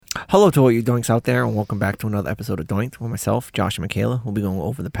Hello to all you Doinks out there, and welcome back to another episode of Doink'd, where myself, Josh, and Michaela will be going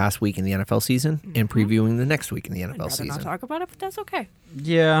over the past week in the NFL season and previewing the next week in the NFL season. Not talk about it, but that's okay.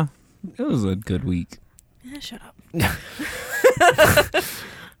 Yeah, it was a good week. Shut up.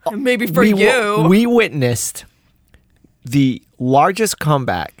 Maybe for you. We witnessed the largest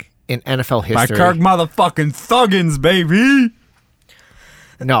comeback in NFL By history. Kirk motherfucking Thuggins, baby!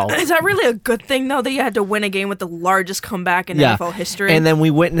 No. Is that really a good thing, though, that you had to win a game with the largest comeback in NFL history? And then we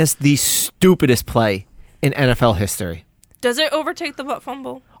witnessed the stupidest play in NFL history. Does it overtake the butt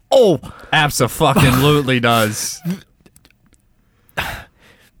fumble? Oh! Absolutely does.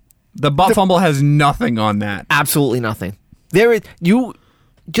 The butt fumble has nothing on that. Absolutely nothing. If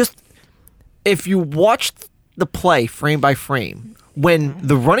you watched the play frame by frame, when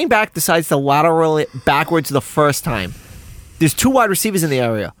the running back decides to lateral it backwards the first time, there's two wide receivers in the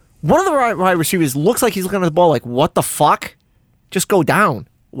area. One of the wide receivers looks like he's looking at the ball like, what the fuck? Just go down.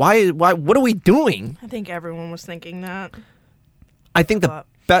 Why? What are we doing? I think everyone was thinking that. I think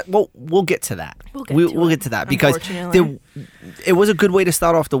we'll get to that. We'll get to that because it was a good way to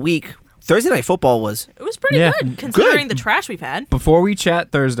start off the week. Thursday Night Football was pretty good, considering the trash we've had. Before we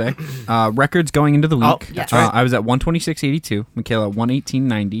chat Thursday, records going into the week. Oh, that's right. I was at 126.82, Michaela at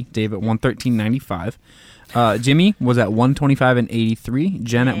 118.90, Dave at 113.95. Jimmy was at 125.83,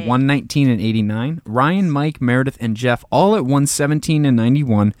 Jen at 119.89, Ryan, Mike, Meredith, and Jeff all at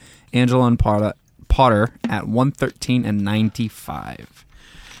 117.91, Angela and Potter at 113.95.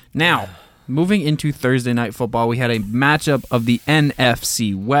 Now, moving into Thursday Night Football, we had a matchup of the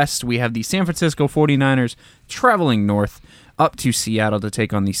NFC West. We have the San Francisco 49ers traveling north up to Seattle to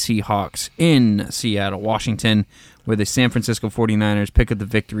take on the Seahawks in Seattle, Washington, where the San Francisco 49ers pick up the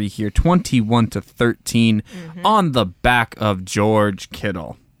victory here 21-13 on the back of George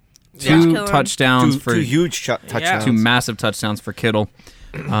Kittle. Two touchdowns two huge touchdowns. Two massive touchdowns for Kittle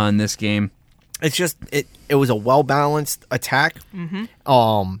in this game. It's just it was a well-balanced attack.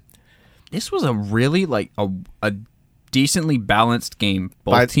 This was a really a decently balanced game.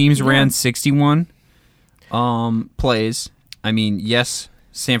 Both teams ran 61 plays. I mean, yes,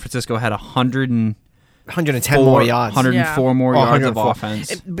 San Francisco had 110 more yards. 104 more yards of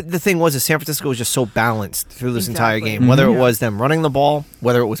offense. But the thing was, San Francisco was just so balanced through this entire game. Whether it was them running the ball,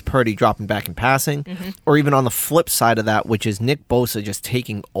 whether it was Purdy dropping back and passing, or even on the flip side of that, which is Nick Bosa just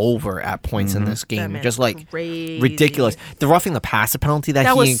taking over at points in this game. Just crazy. Ridiculous. The roughing the passer penalty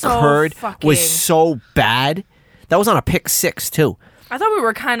that he incurred was so bad. That was on a pick six, too. I thought we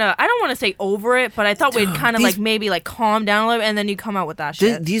were kind of, I don't want to say over it, but I thought we'd kind of maybe calm down a little, and then you come out with that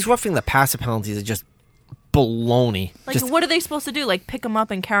shit. These roughing the passer penalties are just baloney. What are they supposed to do? Pick him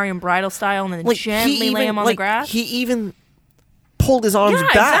up and carry him bridal style and then gently lay him on the grass? He even pulled his arms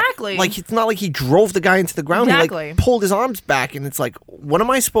back. Exactly. It's not like he drove the guy into the ground. Exactly. He pulled his arms back, and it's what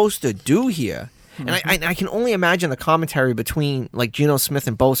am I supposed to do here? And I can only imagine the commentary between Geno Smith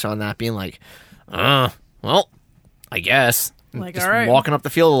and Bosa on that being well, I guess. Just all right. Walking up the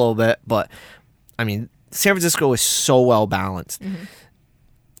field a little bit. But, I mean, San Francisco is so well balanced.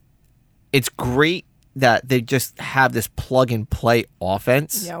 It's great that they just have this plug-and-play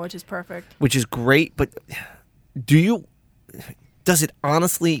offense. Yeah, which is perfect. Which is great, but does it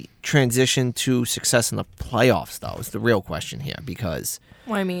honestly transition to success in the playoffs, though, is the real question here, because...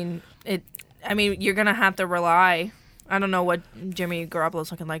 Well, you're going to have to rely... I don't know what Jimmy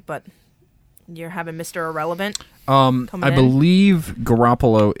Garoppolo's looking like, but you're having Mr. Irrelevant I believe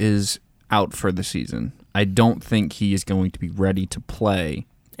Garoppolo is out for the season. I don't think he is going to be ready to play...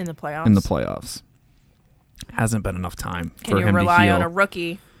 In the playoffs. Hasn't been enough time for him to heal. Can you rely on a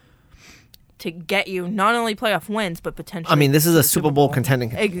rookie to get you not only playoff wins, but potentially... I mean, this is a Super Bowl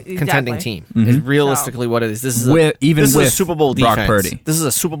contending team. Is realistically what it is. This is a Super Bowl defense. Brock Purdy. This is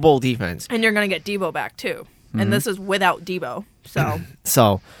a Super Bowl defense. And you're going to get Debo back, too. And this is without Debo.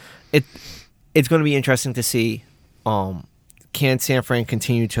 So it's going to be interesting to see can San Fran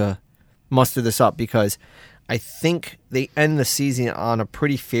continue to muster this up, because I think they end the season on a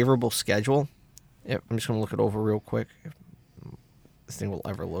pretty favorable schedule. Yep, I'm just going to look it over real quick. If this thing will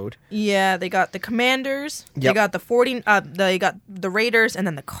ever load. Yeah, they got the Commanders. Yep. They got they got the Raiders, and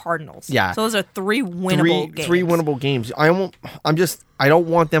then the Cardinals. Yeah. So those are three winnable games. Three winnable games. I don't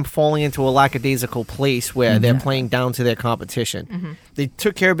want them falling into a lackadaisical place where they're playing down to their competition. They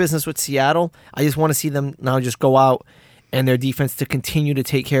took care of business with Seattle. I just want to see them now just go out and their defense to continue to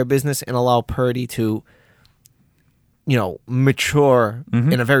take care of business and allow Purdy to mature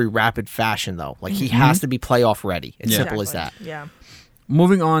in a very rapid fashion, though. He has to be playoff ready. It's simple as that. Yeah.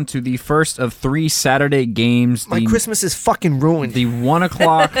 moving on to the first of 3 Saturday games. My Christmas is fucking ruined. The 1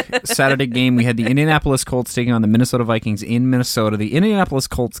 o'clock Saturday game, we had the Indianapolis Colts taking on the Minnesota Vikings in Minnesota. The Indianapolis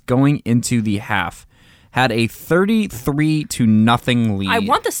Colts going into the half had a 33-0 lead. I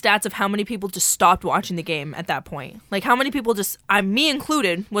want the stats of how many people just stopped watching the game at that point. Like, how many people just, me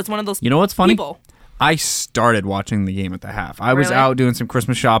included, was one of those You know what's funny? people. I started watching the game at the half. I was Really? out doing some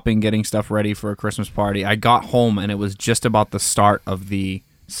Christmas shopping, getting stuff ready for a Christmas party. I got home, and it was just about the start of the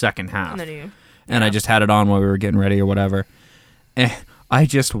second half. And I just had it on while we were getting ready or whatever. And I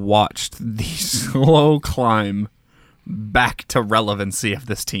just watched the slow climb back to relevancy of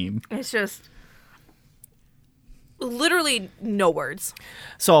this team. It's just literally no words.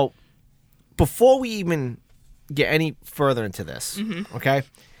 So, before we even get any further into this, okay,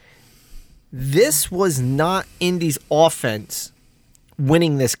 this was not Indy's offense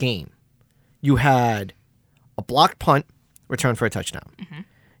winning this game. You had a blocked punt return for a touchdown.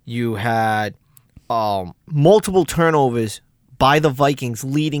 You had multiple turnovers by the Vikings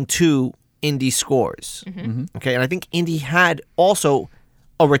leading to Indy scores. Okay, and I think Indy had also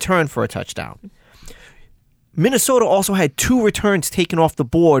a return for a touchdown. Minnesota also had 2 returns taken off the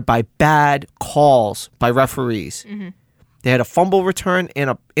board by bad calls by referees. They had a fumble return and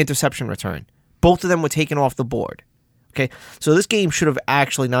an interception return. Both of them were taken off the board. Okay, so this game should have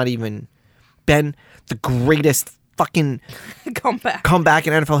actually not even been the greatest fucking comeback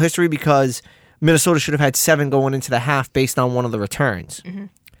in NFL history because Minnesota should have had 7 going into the half based on one of the returns.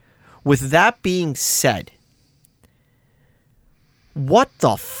 With that being said, what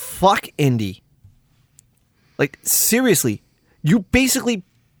the fuck, Indy? Like, seriously, you basically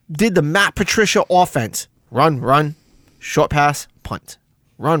did the Matt Patricia offense. Run, short pass, punt.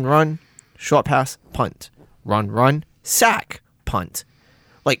 Run, short pass, punt. Run, sack, punt.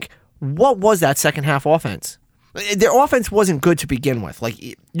 Like, what was that second half offense? Their offense wasn't good to begin with. Like,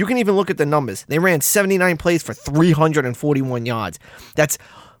 you can even look at the numbers. They ran 79 plays for 341 yards. That's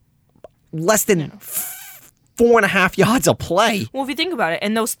less than 4.5 yards a play. Well, if you think about it,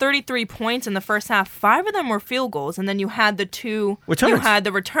 and those 33 points in the first half, 5 of them were field goals, and then you had the 2 returns. You had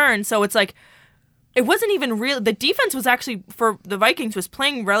the return. So it's like, it wasn't even real. The defense was actually, for the Vikings, was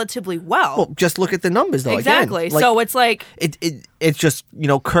playing relatively well. Well, just look at the numbers, though. Exactly. Again, like, so it's like... It's just,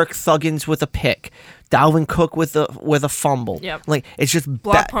 Kirk Thuggins with a pick. Dalvin Cook with a fumble. Yep. Like, it's just...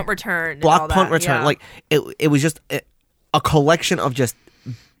 Block punt return. Block punt return. Yeah. Like, it was just a collection of just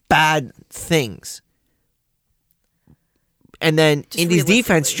bad things. And then Just Indy's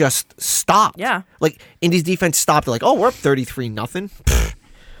defense just stopped. Yeah. Like, Indy's defense stopped. Like, oh, we're up 33-0.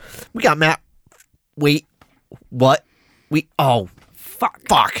 We got Matt. Wait. What?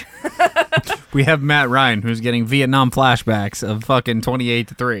 Fuck. We have Matt Ryan, who's getting Vietnam flashbacks of fucking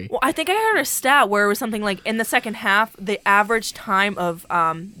 28-3. Well, I think I heard a stat where it was something like, in the second half, the average time of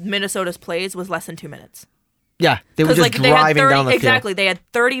Minnesota's plays was less than 2 minutes. Yeah. They were just driving down the field. Exactly. They had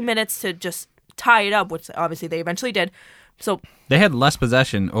 30 minutes to just tie it up, which obviously they eventually did. So they had less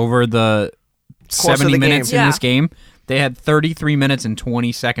possession over the 70 minutes in this game. They had 33 minutes and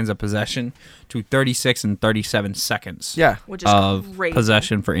 20 seconds of possession to 36 and 37 seconds which is of crazy.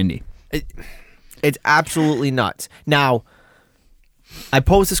 possession for Indy. It's absolutely nuts. Now, I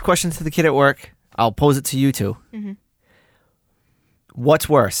posed this question to the kid at work. I'll pose it to you too. What's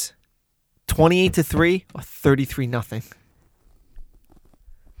worse, 28-3 or 33-0?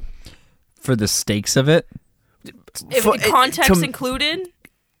 For the stakes of it? Context included?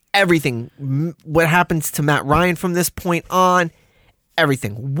 Everything. What happens to Matt Ryan from this point on?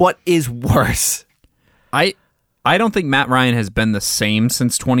 Everything. What is worse? I don't think Matt Ryan has been the same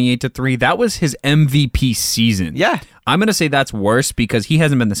since 28-3. That was his MVP season. Yeah. I'm going to say that's worse because he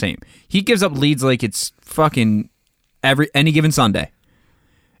hasn't been the same. He gives up leads like it's fucking any given Sunday.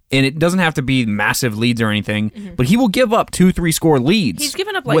 And it doesn't have to be massive leads or anything, but he will give up 2-3 score leads. He's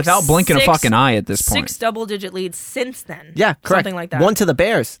given up like without blinking a fucking eye at this point. 6 double-digit leads since then. Yeah, correct. Something like that. One to the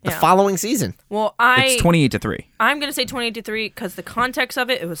Bears the following season. Well, it's 28-3. I'm going to say 28-3 because the context of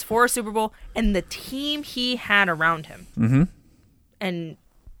it was for a Super Bowl and the team he had around him. And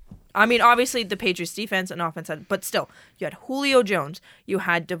I mean, obviously the Patriots defense and offense had, but still, you had Julio Jones, you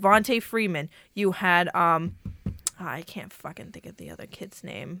had Devontae Freeman, you had I can't fucking think of the other kid's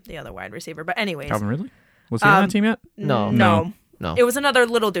name, the other wide receiver. But anyways. Calvin Ridley? Was he on that team yet? No. It was another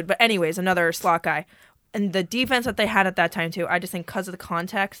little dude. But anyways, another slot guy. And the defense that they had at that time, too, I just think because of the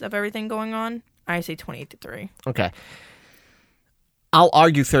context of everything going on, I say 28-3. Okay. I'll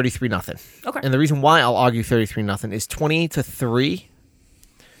argue 33-0. Okay. And the reason why I'll argue 33-0 is 28-3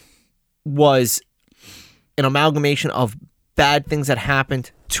 was an amalgamation of bad things that happened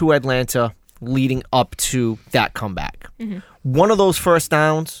to Atlanta leading up to that comeback. One of those first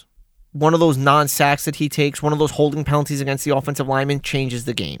downs, one of those non-sacks that he takes, one of those holding penalties against the offensive lineman changes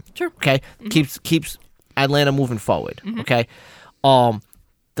the game. Sure. Okay? Keeps Atlanta moving forward. Okay?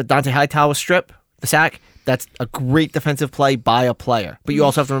 The Dante Hightower strip, the sack, that's a great defensive play by a player. But you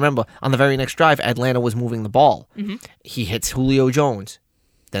also have to remember, on the very next drive, Atlanta was moving the ball. He hits Julio Jones.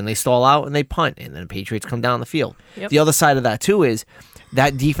 Then they stall out and they punt, and then the Patriots come down the field. The other side of that, too, is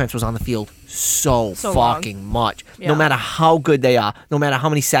that defense was on the field so fucking much. Yeah. No matter how good they are, no matter how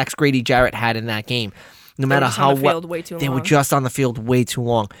many sacks Grady Jarrett had in that game, no matter how well they were just on the field way too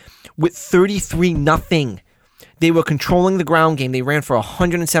long. With 33-0, they were controlling the ground game. They ran for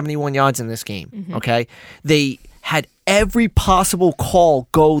 171 yards in this game. Okay, they had every possible call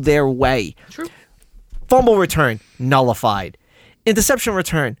go their way. True. Fumble return nullified. Interception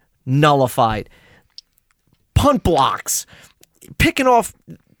return nullified. Punt blocks, picking off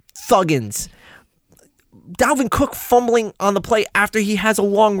Thuggins. Dalvin Cook fumbling on the play after he has a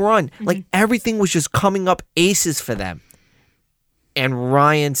long run. Like, everything was just coming up aces for them. And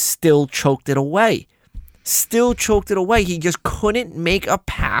Ryan still choked it away. He just couldn't make a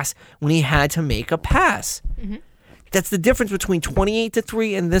pass when he had to make a pass. That's the difference between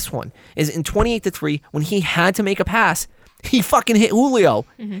 28-3 and this one. Is in 28-3, when he had to make a pass, he fucking hit Julio.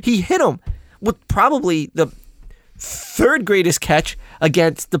 He hit him with probably the third greatest catch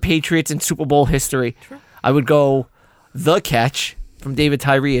against the Patriots in Super Bowl history. True. I would go the catch from David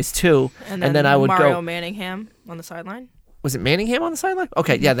Tyree is 2. And then I would Mario go Manningham on the sideline. Was it Manningham on the sideline?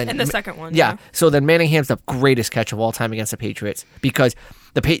 Okay, yeah. Then And the second one. Yeah. So then Manningham's the greatest catch of all time against the Patriots because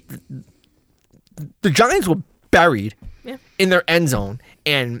the Giants were buried in their end zone,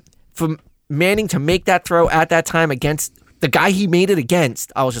 and for Manning to make that throw at that time against the guy he made it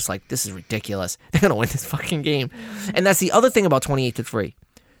against, I was just like, this is ridiculous. They're gonna win this fucking game. And that's the other thing about 28-3.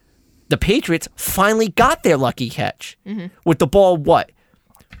 The Patriots finally got their lucky catch with the ball. What?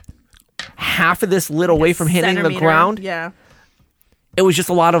 Half of this lit away from hitting the ground. Yeah. It was just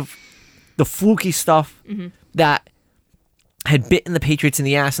a lot of the fluky stuff that had bitten the Patriots in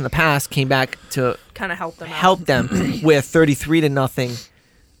the ass in the past came back to kind of help them where 33-0,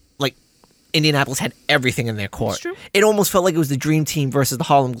 like, Indianapolis had everything in their court. It's true. It almost felt like it was the Dream Team versus the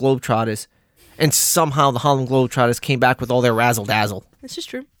Harlem Globetrotters, and somehow the Harlem Globetrotters came back with all their razzle-dazzle. This is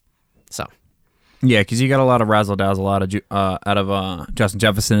true. So, yeah, because you got a lot of razzle-dazzle out of Justin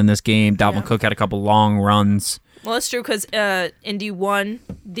Jefferson in this game. Dalvin Cook had a couple long runs. Well, it's true because Indy won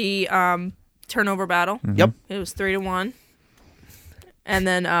the turnover battle. Yep. It was 3-1. And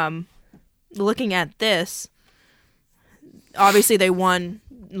then looking at this, obviously they won,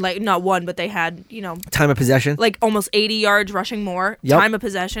 like, not won, but they had, time of possession. like almost 80 yards rushing more. Yep. Time of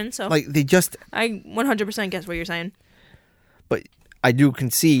possession. So Like, they just... I 100% guess what you're saying. But I do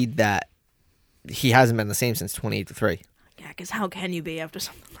concede that he hasn't been the same since 28-3. Yeah, because how can you be after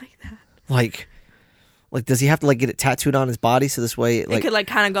something like that? Like, does he have to, like, get it tattooed on his body so this way... It Like, could, like,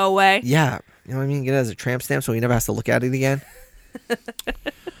 kind of go away. yeah. You know what I mean? Get it as a tramp stamp so he never has to look at it again.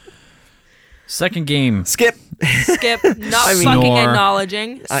 Second game. Skip. Not fucking Snore.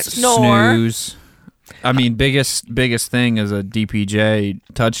 acknowledging. Snore. Snooze. I mean, biggest thing is a DPJ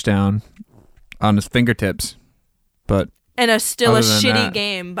touchdown on his fingertips. But And still a other than shitty that-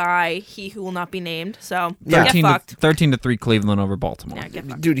 game by he who will not be named. So, Yeah. get fucked. 13-3 Cleveland over Baltimore. Yeah, get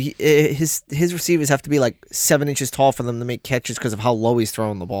fucked. Dude, his receivers have to be like 7 inches tall for them to make catches because of how low he's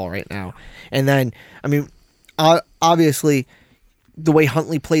throwing the ball right now. And then, I mean, obviously, the way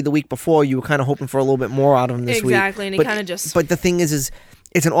Huntley played the week before, you were kind of hoping for a little bit more out of him this week. Exactly, and he kind of just... But the thing is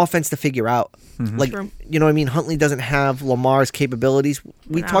it's an offense to figure out. Like, True. you know what I mean? Huntley doesn't have Lamar's capabilities.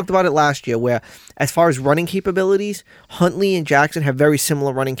 We No. talked about it last year where, as far as running capabilities, Huntley and Jackson have very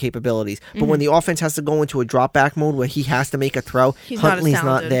similar running capabilities. But when the offense has to go into a drop-back mode where he has to make a throw, He's not as Huntley's not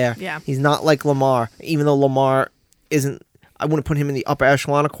talented. there. Yeah. He's not like Lamar, even though Lamar isn't... I wouldn't put him in the upper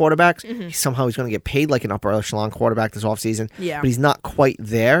echelon of quarterbacks. Somehow he's going to get paid like an upper echelon quarterback this offseason. Yeah. But he's not quite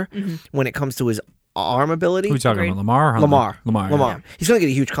there when it comes to his arm ability. Who are we talking Agreed. about? Lamar? or Huntley? Lamar. Yeah. He's going to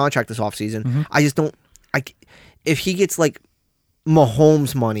get a huge contract this offseason. I just don't... if he gets, like,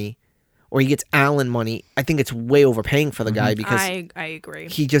 Mahomes money or he gets Allen money, I think it's way overpaying for the guy because I agree.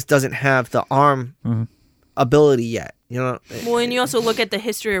 he just doesn't have the arm ability yet. You know? Well, and you also look at the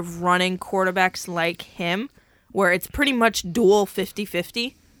history of running quarterbacks like him, where it's pretty much dual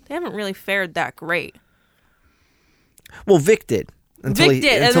 50-50. They haven't really fared that great. Well, Vic did. Until Vic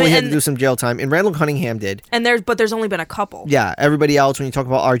did, he had to and- do some jail time. And Randall Cunningham did. And there's only been a couple. Yeah, everybody else, when you talk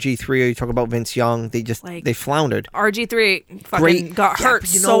about RG3 or you talk about Vince Young, they just Like, they floundered. RG3 fucking Great. got Yeah, hurt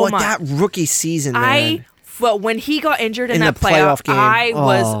but you know so what? much. That rookie season, man. I But when he got injured in that the playoff game, I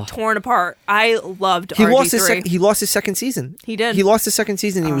was torn apart. I loved he RG3. He lost his second season. He did. He lost his second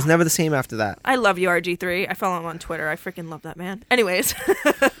season. He was never the same after that. I love you, RG3. I follow him on Twitter. I freaking love that man. Anyways.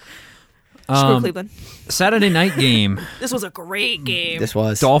 Screw Cleveland. Saturday night game. This was a great game. This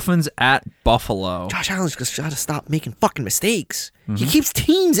was. Dolphins at Buffalo. Josh Allen's just got to stop making fucking mistakes. He keeps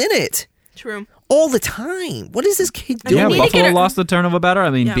teams in it. True. All the time. What is this kid doing? Yeah, need to Buffalo get a- lost the turnover better. I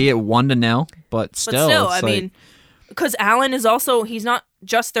mean, Yeah. be it 1-0, but still. But still, it's I mean, because Allen is also, he's not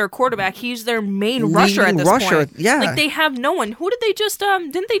just their quarterback, he's their main rusher at this point. Yeah. Like, they have no one. Who did they just,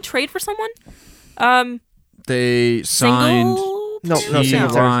 didn't they trade for someone? they signed No, T.Y.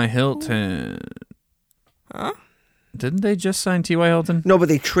 Singletary. Hilton. Huh? Didn't they just sign T.Y. Hilton? No, but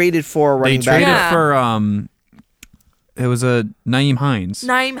they traded for a They running traded back. Yeah. for, it was a Naeem Hines.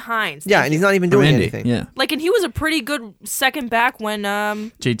 Naeem Hines. Yeah, and he's not even From doing Indy. anything. Yeah. Like, and he was a pretty good second back when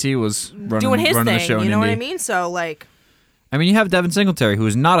JT was doing his running the thing. show in You know what I Indy. mean? So, like, I mean, you have Devin Singletary, who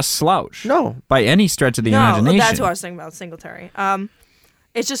is not a slouch. No. By any stretch of the no, imagination. that's what I was thinking about Singletary.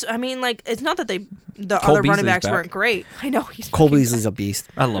 It's just, I mean, like, it's not that the Cole other running Beasley's backs back. weren't great. I know he's Cole freaking Beasley's a beast.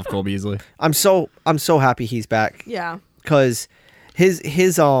 I love Cole Beasley. I'm so happy he's back. Yeah. Because his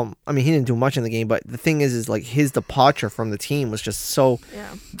I mean, he didn't do much in the game, but the thing is like his departure from the team was just so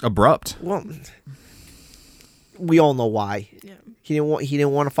Yeah. Abrupt. well. We all know why. Yeah. He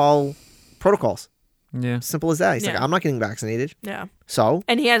didn't want to follow protocols. Yeah. Simple as that. He's like, Yeah. I'm not getting vaccinated. Yeah. So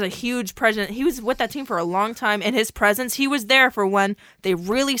And he has a huge presence. He was with that team for a long time, and his presence, he was there for when they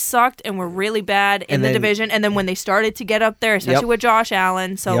really sucked and were really bad in And the then- division, and then when they started to get up there, especially Yep. with Josh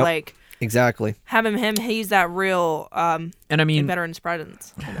Allen. So, Yep. like, exactly. having him, he's that real And I mean, veteran's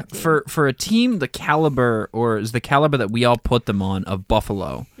presence. for a team the caliber, or is the caliber that we all put them on, of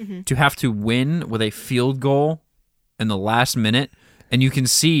Buffalo, to have to win with a field goal in the last minute, and you can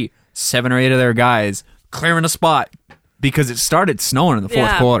see 7 or 8 of their guys clearing a spot because it started snowing in the fourth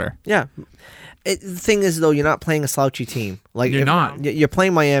Yeah. quarter. Yeah. The thing is, though, you're not playing a slouchy team. Like You're not. You're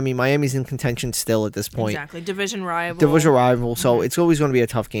playing Miami. Miami's in contention still at this point. Exactly. Division rival. Division rival, so it's always going to be a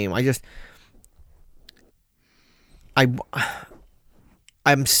tough game.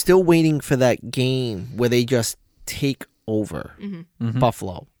 I'm still waiting for that game where they just take over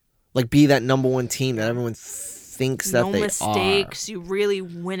Buffalo, like be that number one team that everyone thinks that no they mistakes. You really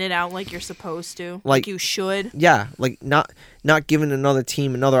win it out like you're supposed to. Like- You should. are. Yeah, like not giving another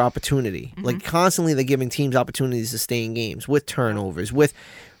team another opportunity. Like constantly, they're giving teams opportunities to stay in games with turnovers, with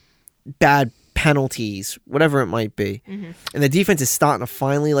bad penalties, whatever it might be. And the defense is starting to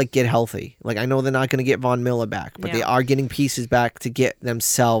finally like get healthy. Like I know they're not going to get Von Miller back, but they Yeah. are getting pieces back to get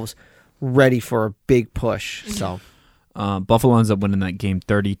themselves ready for a big push. So Buffalo ends up winning that game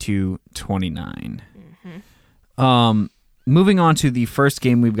 32-29. Moving on to the first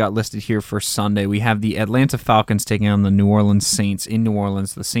game we've got listed here for Sunday, we have the Atlanta Falcons taking on the New Orleans Saints in New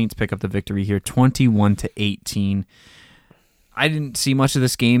Orleans. The Saints pick up the victory here, 21-18. I didn't see much of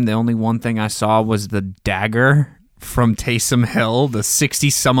this game. The only one thing I saw was the dagger from Taysom Hill, the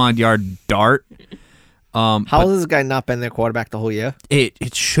 60-some-odd yard dart. how has this guy not been their quarterback the whole year?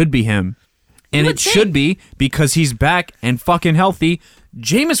 It should be him. And would it should be because he's back and fucking healthy.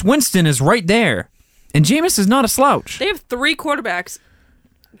 Jameis Winston is right there. And Jameis is not a slouch. They have 3 quarterbacks.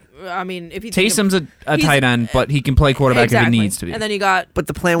 I mean, if you think of- Taysom's a he's- tight end, but he can play quarterback exactly. if it needs to be. And then you got But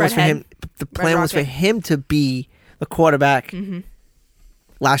the plan was for Redhead. him. The plan was for Rocket. him to be the quarterback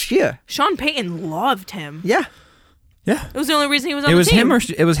last year. Sean Payton loved him. Yeah. Yeah. It was the only reason he was on It the was team.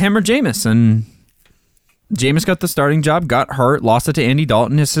 him or Jameis, and Jameis got the starting job, got hurt, lost it to Andy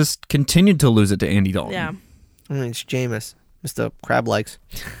Dalton, has just continued to lose it to Andy Dalton. Yeah. I mean, it's Jameis, Mr. Crab Legs.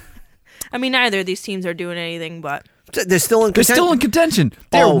 I mean, neither of these teams are doing anything but. They're still in They're contention. still in contention.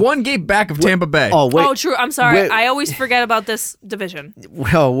 They're Oh. one game back of Tampa Bay. Oh, wait. Oh, true. I'm sorry. Wait. I always forget about this division.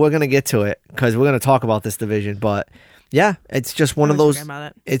 Well, we're going to get to it because we're going to talk about this division. But yeah, it's just one I of always those. forget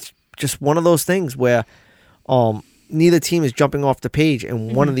about it. It's just one of those things where neither team is jumping off the page,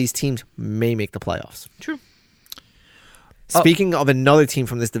 and one of these teams may make the playoffs. True. Speaking of another team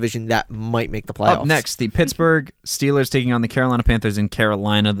from this division that might make the playoffs. Up next, the Pittsburgh Steelers taking on the Carolina Panthers in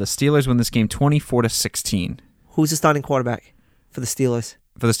Carolina. The Steelers win this game 24-16. Who's the starting quarterback for the Steelers?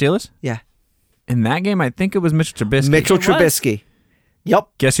 For the Steelers? Yeah. In that game, I think it was Mitchell Trubisky. Mitchell It was. Trubisky. Yep.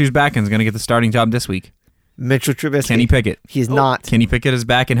 Guess who's back and is going to get the starting job this week? Mitchell Trubisky. Kenny Pickett. He's not. Kenny Pickett is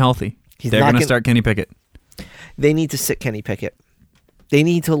back and healthy. He's They're not going to gonna- start Kenny Pickett. They need to sit Kenny Pickett. They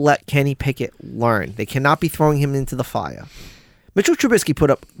need to let Kenny Pickett learn. They cannot be throwing him into the fire. Mitchell Trubisky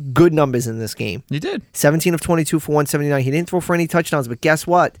put up good numbers in this game. You did. 17 of 22 for 179. He didn't throw for any touchdowns, but guess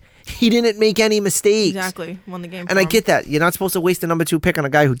what? He didn't make any mistakes. Exactly. Won the game. And I get that. You're not supposed to waste a number 2 pick on a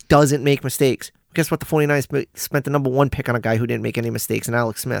guy who doesn't make mistakes. Guess what? The 49ers spent the number 1 pick on a guy who didn't make any mistakes, and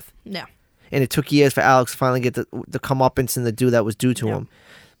Alex Smith. Yeah. And it took years for Alex to finally get the comeuppance and the due that was due to him.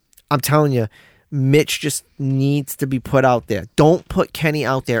 I'm telling you, Mitch just needs to be put out there. Don't put Kenny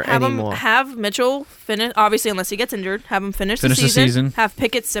out there anymore. Have Mitchell finish, obviously, unless he gets injured, have him finish the season. Have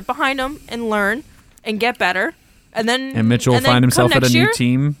Pickett sit behind him and learn and get better. And Mitchell will find himself at a new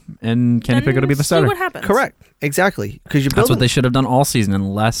team, and Kenny Pickett will be the starter. See what happens. Correct. Exactly. Because that's what they should have done all season,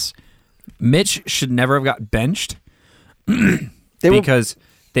 unless Mitch should never have got benched because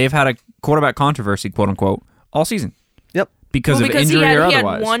they've had a quarterback controversy, quote unquote, all season. Yep. Because of injury or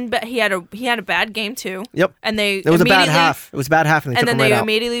otherwise. He had a bad game too. Yep. And it was a bad half. It was a bad half, and they took him right out.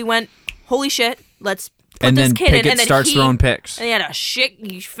 Immediately went, holy shit, let's put and this then kid Pickett in. And then starts throwing picks. And he had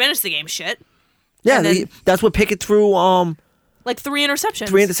he finished the game shit. Yeah, that's what Pickett threw. Like 3 interceptions.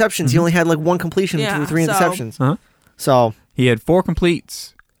 3 interceptions. Mm-hmm. He only had like 1 completion and threw 3 interceptions. So he had 4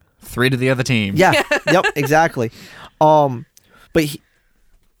 completes, 3 to the other team. Yeah. Yep. Exactly. But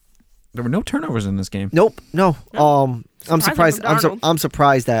there were no turnovers in this game. Nope. No. I'm surprised. I'm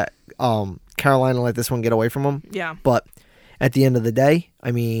surprised that Carolina let this one get away from them. Yeah. But at the end of the day,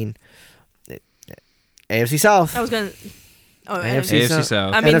 I mean, AFC South. I was gonna. Oh, AFC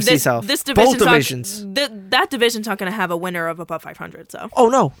South. I mean, NFC South. This division's both divisions. That division's not going to have a winner of above 500. So. Oh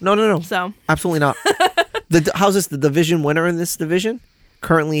no. So. Absolutely not. How's this? The division winner in this division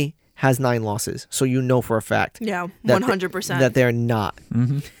currently has 9 losses. So you know for a fact. Yeah, 100%. That they're not.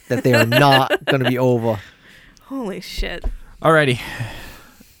 Mm-hmm. That they are not going to be over. Holy shit. Alrighty.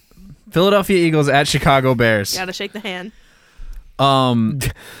 Philadelphia Eagles at Chicago Bears. Gotta shake the hand.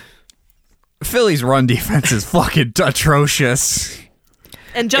 Philly's run defense is fucking atrocious.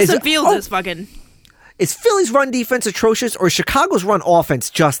 And Justin Fields is fucking... Is Philly's run defense atrocious, or is Chicago's run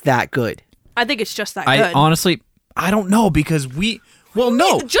offense just that good? I think it's just that good. Honestly, I don't know, because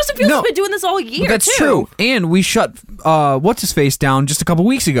no. Justin Fields has been doing this all year, That's true. And we shut, what's-his-face down just a couple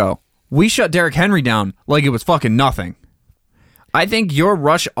weeks ago. We shut Derrick Henry down like it was fucking nothing. I think your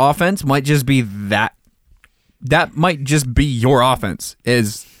rush offense might just be that. That might just be your offense,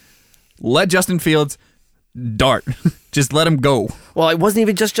 is let Justin Fields dart. Just let him go. Well, it wasn't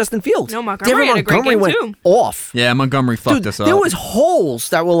even just Justin Fields. No, Montgomery had a great game went too. Off. Yeah, Montgomery fucked us up. There was holes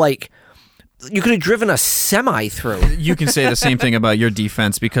that were like, you could have driven a semi through. You can say the same thing about your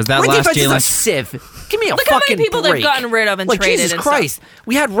defense, because that My last defense Jalen... is a sieve. Give me a Look fucking how many people break. they've gotten rid of and traded. Jesus and Christ. Stuff.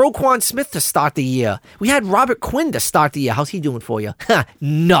 We had Roquan Smith to start the year. We had Robert Quinn to start the year. How's he doing for you?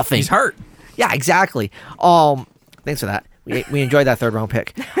 Nothing. He's hurt. Yeah, exactly. Thanks for that. We enjoyed that 3rd round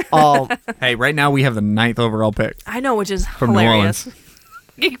pick. Hey, right now we have the 9th overall pick. I know, which is from hilarious.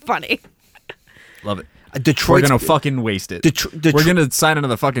 New Orleans. Funny. Love it. Detroit's We're going to fucking waste it. We're going to sign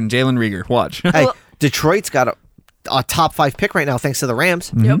another fucking Jalen Reagor. Watch. Hey, Detroit's got a top 5 pick right now thanks to the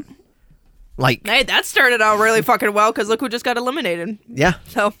Rams. Yep. Like, hey, that started out really fucking well, because look who just got eliminated. Yeah.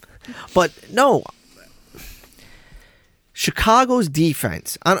 So. But no. Chicago's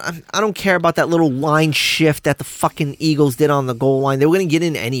defense, I don't care about that little line shift that the fucking Eagles did on the goal line. They were going to get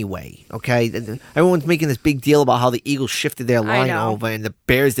in anyway, okay? Everyone's making this big deal about how the Eagles shifted their line over and the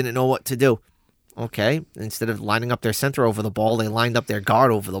Bears didn't know what to do. Okay, instead of lining up their center over the ball, they lined up their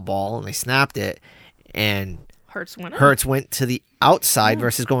guard over the ball and they snapped it. And Hurts went to the outside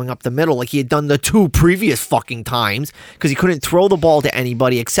versus going up the middle like he had done the 2 previous fucking times, because he couldn't throw the ball to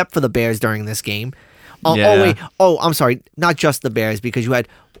anybody except for the Bears during this game. I'm sorry, not just the Bears, because you had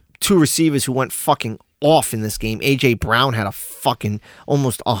 2 receivers who went fucking off in this game. A.J. Brown had a fucking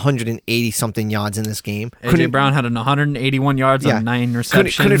almost 180-something yards in this game. A.J. Brown had 181 yards on 9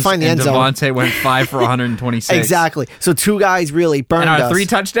 receptions. Couldn't find the end zone. Devontae went 5 for 126. Exactly. So 2 guys really burned us. And our 3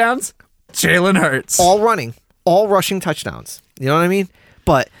 touchdowns, Jalen Hurts. All running. All rushing touchdowns. You know what I mean?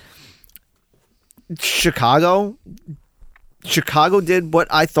 But Chicago did what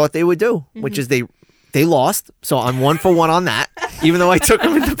I thought they would do, which is they lost, so I'm 1 for 1 on that. Even though I took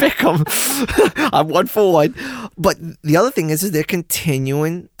them to pick them, I'm 1 for 1. But the other thing is they're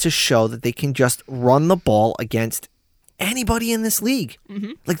continuing to show that they can just run the ball against anybody in this league.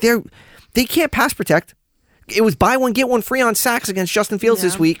 Mm-hmm. Like they can't pass protect. It was buy one get one free on sacks against Justin Fields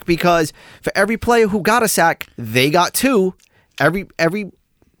this week, because for every player who got a sack, they got 2. Every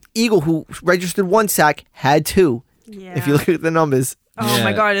Eagle who registered 1 sack had 2. Yeah. If you look at the numbers. Oh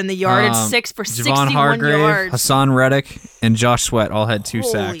my God! In the yardage, 6 for Javon 61 Hargrave, yards. Hassan Reddick, and Josh Sweat all had 2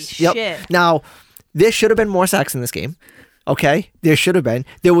 Holy sacks. Shit. Yep. Now, there should have been more sacks in this game. Okay, there should have been.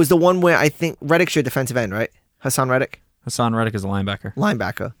 There was the one where I think Reddick's your defensive end, right? Hassan Reddick. Hassan Reddick is a linebacker.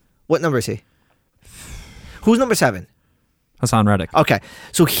 Linebacker. What number is he? Who's number 7? Hassan Reddick. Okay,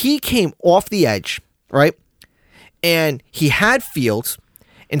 so he came off the edge, right? And he had Fields,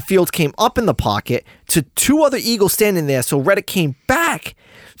 and Fields came up in the pocket to two other Eagles standing there. So Reddick came back.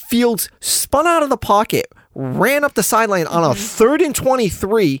 Fields spun out of the pocket, ran up the sideline on a 3rd and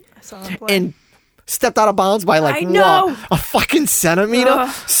 23, and stepped out of bounds by a fucking centimeter.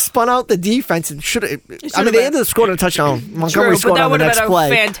 Ugh. Spun out the defense and should have. I mean, they ended up scoring a touchdown. Montgomery True, scored but that on the would have next been a play.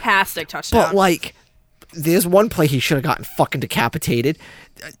 fantastic touchdown. But there's one play he should have gotten fucking decapitated.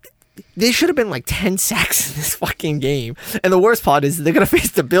 There should have been 10 sacks in this fucking game. And the worst part is they're going to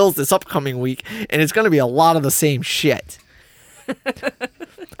face the Bills this upcoming week, and it's going to be a lot of the same shit.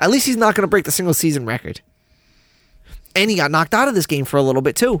 At least he's not going to break the single season record. And he got knocked out of this game for a little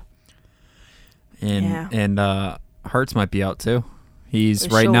bit, too. And Hurts might be out, too. He's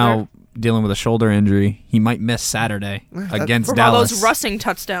His right shoulder. now dealing with a shoulder injury. He might miss Saturday against From Dallas. all those rushing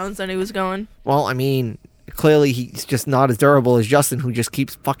touchdowns that he was going. Well, I mean, clearly he's just not as durable as Justin, who just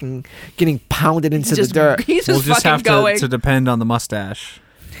keeps fucking getting pounded into the dirt. He's We'll just just fucking have going. to depend on the mustache.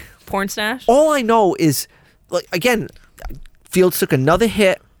 Porn stash? All I know is, again, Fields took another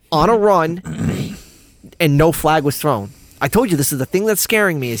hit on a run, and no flag was thrown. I told you this is the thing that's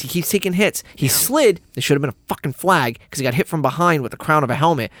scaring me is he keeps taking hits. He slid. There should have been a fucking flag because he got hit from behind with the crown of a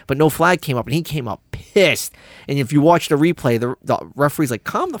helmet, but no flag came up, and he came up pissed. And if you watch the replay, the referee's like,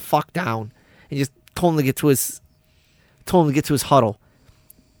 calm the fuck down. And just told him to get to his huddle.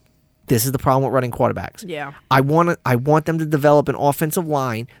 This is the problem with running quarterbacks. Yeah. I want them to develop an offensive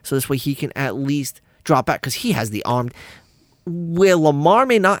line so this way he can at least drop back because he has the arm. Where Lamar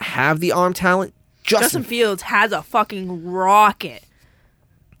may not have the arm talent, Justin Fields has a fucking rocket.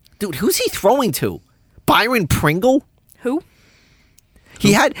 Dude, who's he throwing to? Byron Pringle? Who?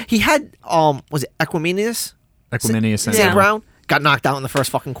 He had was it Equiminius? Equiminius. St. Brown got knocked out in the first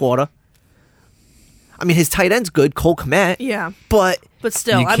fucking quarter. I mean, his tight end's good, Cole Kmet. Yeah. But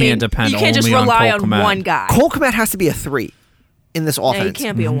still, You I can't mean, depend you can't just only on rely Cole on Kmet. one guy. Cole Kmet has to be a 3 in this offense. he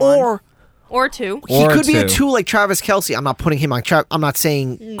can't be a 1. Or Or 2. he Or could be a 2. 2 like Travis Kelce. I'm not putting him on I'm not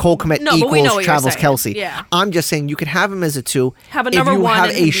saying Cole Kmet No, but we know equals what you're Travis saying. Kelce. Yeah. I'm just saying you could have him as a 2. Have a if number you 1 have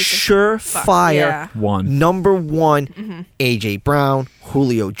and a be surefire yeah. One. number 1, AJ Brown,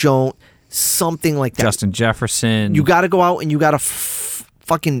 Julio Jones, something like that. Justin Jefferson. You got to go out and you got to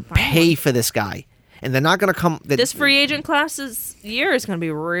fucking pay for this guy. And they're not going to come. This free agent class's year is going to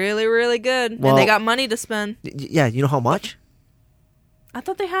be really, really good. Well- and they got money to spend. Yeah, you know how much? I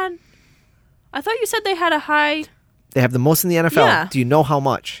thought you said they had a high. They have the most in the NFL. Yeah. Do you know how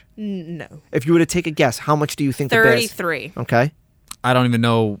much? No. If you were to take a guess, how much do you think the Bears? 33. Okay. I don't even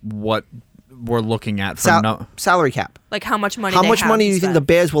know what we're looking at from Salary cap. Like how much money How they much have money to do you think spend. the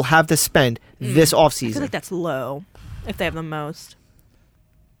Bears will have to spend this I offseason? feel like that's low if they have the most.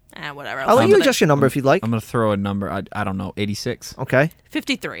 Whatever. I'll let you adjust your number if you'd like. I'm going to throw a number. I don't know. 86. Okay.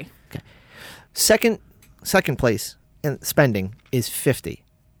 53. Second place in spending is 50.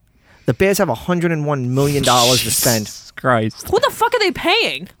 The Bears have $101 million to spend. Jesus Christ. Who the fuck are they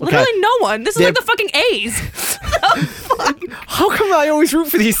paying? Literally no one. This is like the fucking A's. How come I always root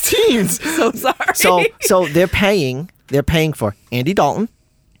for these teams? So sorry. So they're paying for Andy Dalton.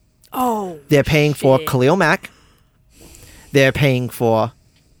 Oh. They're paying for shit. Khalil Mack. They're paying for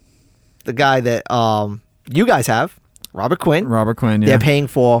the guy that you guys have, Robert Quinn. Robert Quinn, yeah. They're paying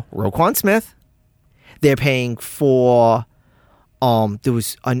for Roquan Smith. They're paying for there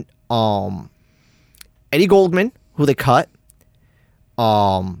was an Eddie Goldman, who they cut.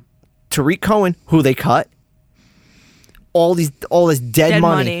 Tariq Cohen, who they cut. All this dead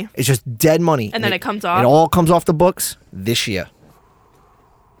money. It's just dead money. And then it comes off? It all comes off the books this year.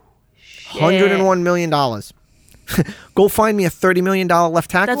 $101 million. Go find me a $30 million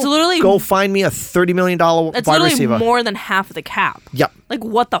left tackle. That's literally- Go find me a $30 million That's wide literally receiver. more than half of the cap. Yep. Like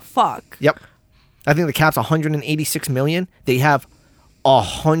what the fuck? Yep. I think the cap's $186 million. They have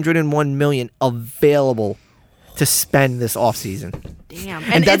 $101 million available to spend this offseason. Damn.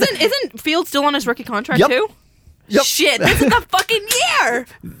 And And that's- isn't Fields still on his rookie contract Yep. too? Yep. Shit, this is the fucking year.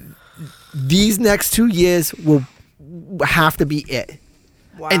 These next 2 years will have to be it.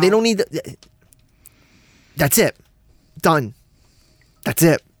 Wow. And they don't need that's it. Done. That's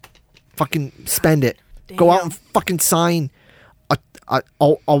it. Fucking spend it. Go out Damn. and fucking sign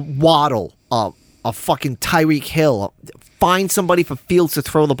a Waddle, a fucking Tyreek Hill. Find somebody for Fields to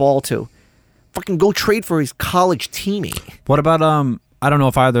throw the ball to. Fucking go trade for his college teammate. What about, I don't know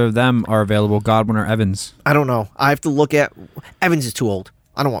if either of them are available, Godwin or Evans. I don't know. I have to look at Evans is too old.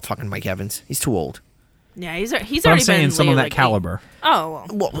 I don't want fucking Mike Evans. He's too old. Yeah, he's already But I'm been saying in someone league, that like, caliber. Oh,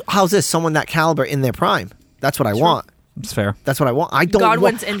 well. Well, how's this? Someone that caliber in their prime. That's what I want. It's fair. That's what I want. I don't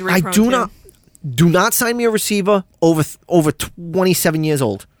Godwin's want. injury I prone do too. not. Do not sign me a receiver over 27 years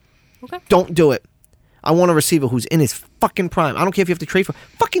old. Okay. Don't do it. I want a receiver who's in his fucking prime. I don't care if you have to trade for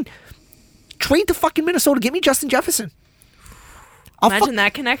fucking trade to fucking Minnesota. Get me Justin Jefferson. Imagine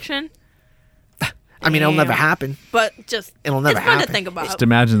that connection. I mean, it'll never Damn. happen. But just It'll never it's fun happen. to think about. Just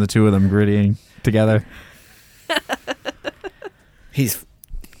imagine the two of them grittying together.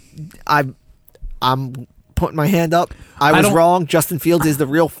 I'm putting my hand up. I was wrong. Justin Fields is the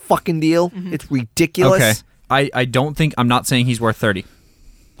real fucking deal. Mm-hmm. It's ridiculous. Okay. I don't think, I'm not saying he's worth 30.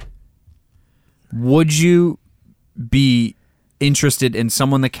 Would you be interested in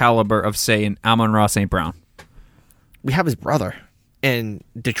someone the caliber of, say, an Amon-Ra St. Brown? We have his brother, and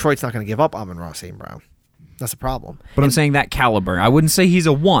Detroit's not going to give up Amon-Ra St. Brown. That's a problem. But I'm saying that caliber. I wouldn't say he's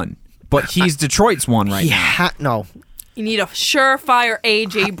a 1, but he's Detroit's 1 right now. No. You need a surefire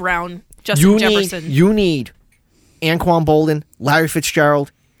A.J. Brown, Justin Jefferson. You need Anquan Bolden, Larry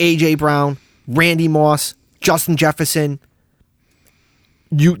Fitzgerald, A.J. Brown, Randy Moss, Justin Jefferson.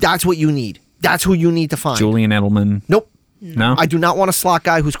 That's what you need. That's who you need to find. Julian Edelman. Nope. No? I do not want a slot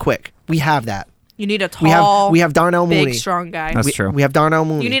guy who's quick. We have that. You need a tall, we have Darnell big, Mooney. strong guy. That's true. We have Darnell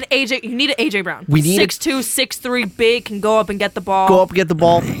Mooney. You need an AJ Brown. We need 6'2", 6'3", big, can go up and get the ball. Go up and get the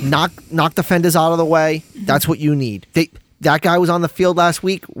ball, knock defenders out of the way. That's what you need. That guy was on the field last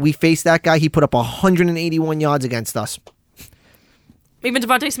week. We faced that guy. He put up 181 yards against us. Even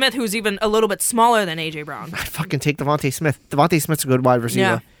Devontae Smith, who's even a little bit smaller than AJ Brown. I'd fucking take Devontae Smith. Devontae Smith's a good wide receiver.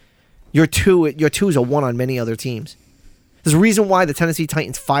 Yeah. Your two is a 1 on many other teams. There's a reason why the Tennessee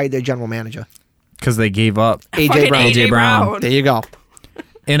Titans fired their general manager. Because they gave up AJ Brown. AJ Brown. There you go.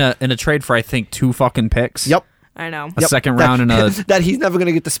 In a trade for, I think, 2 fucking picks. Yep. I know. A second round and a... that he's never going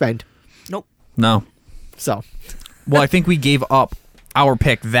to get to spend. Nope. No. So. Well, I think we gave up our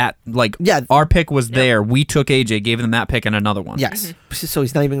pick our pick was there. We took AJ, gave them that pick and another one. Yes. So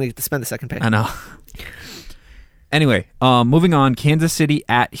he's not even going to get to spend the second pick. I know. Anyway, moving on. Kansas City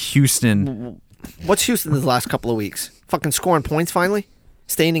at Houston. What's Houston the last couple of weeks? Fucking scoring points finally?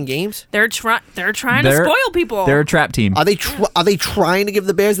 Staying in games? They're trying to spoil people. They're a trap team. Are they trying to give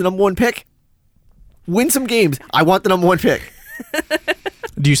the Bears the number 1 pick? Win some games. I want the number 1 pick.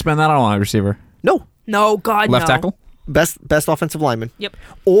 Do you spend that on a wide receiver? No. No, God, Left no. tackle? Best offensive lineman. Yep.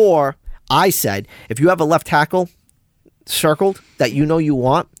 Or I said, if you have a left tackle circled that you know you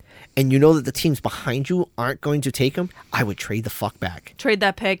want, and you know that the teams behind you aren't going to take him, I would trade the fuck back. Trade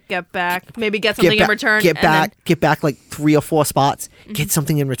that pick, get back, maybe get something in return. Get back like 3 or 4 spots. Get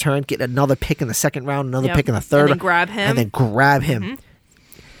something in return. Get another pick in the second round, another pick in the third. And then grab him. And then grab him.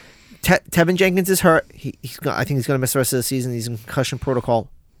 Tevin Jenkins is hurt. I think he's going to miss the rest of the season. He's in concussion protocol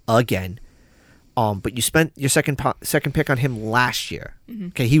again. But you spent your second pick on him last year.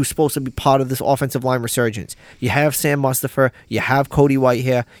 Okay, he was supposed to be part of this offensive line resurgence. You have Sam Mustipher. You have Cody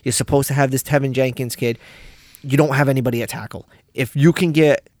Whitehair. You're supposed to have this Tevin Jenkins kid. You don't have anybody at tackle. If you can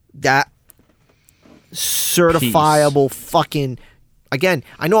get that certifiable fucking... Again,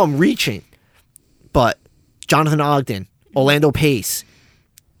 I know I'm reaching, but Jonathan Ogden, Orlando Pace,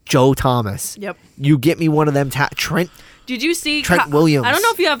 Joe Thomas. Yep. You get me one of them. Trent... Did you see Trent Williams? I don't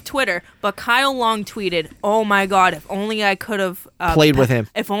know if you have Twitter, but Kyle Long tweeted, "Oh my God, if only I could have played with him.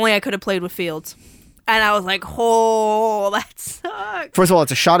 If only I could have played with Fields." And I was like, "Oh, that sucks." First of all,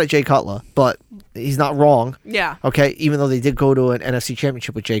 it's a shot at Jay Cutler, but he's not wrong. Yeah. Okay, even though they did go to an NFC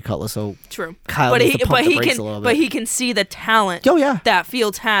Championship with Jay Cutler, so True. Kyle but needs to pump the brakes a little bit. he can see the talent that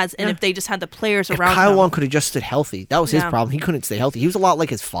Fields has, and if they just had the players around Kyle him. Long could have just stood healthy. That was his problem. He couldn't stay healthy. He was a lot like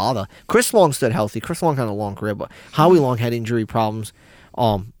his father. Chris Long stood healthy. Chris Long had a long career, but Howie Long had injury problems.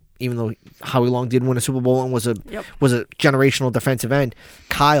 Even though Howie Long did win a Super Bowl and was a generational defensive end,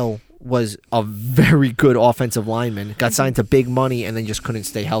 Kyle was a very good offensive lineman. Got signed to big money and then just couldn't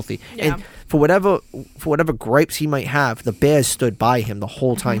stay healthy. Yeah. And for whatever gripes he might have, the Bears stood by him the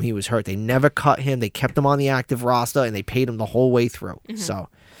whole time he was hurt. They never cut him. They kept him on the active roster and they paid him the whole way through. So,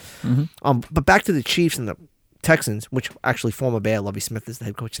 but back to the Chiefs and the Texans, which actually former Bear Lovie Smith is the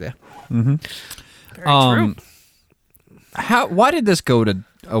head coach there. Very true. Why did this go to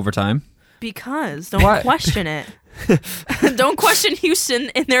overtime? Because don't question it. Don't question Houston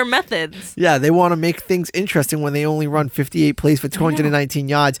in their methods. Yeah, they want to make things interesting when they only run 58 plays for 219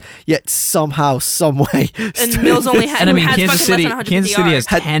 yards, yet somehow, some way. And Mills only had. And I mean, has Kansas City has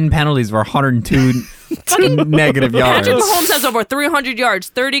 10 penalties for 102 negative yards. Patrick Mahomes has over 300 yards,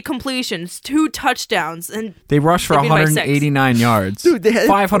 30 completions, 2 touchdowns, and they rushed for 189 yards. Dude, they had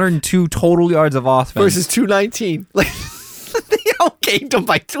 502 total yards of offense versus 219. Like they outgained them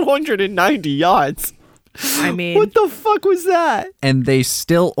by 290 yards. I mean, what the fuck was that? And they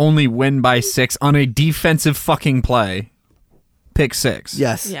still only win by 6 on a defensive fucking play. Pick 6.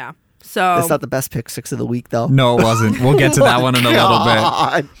 Yes. Yeah. So it's not the best pick 6 of the week, though. No, it wasn't. We'll get to that one in a little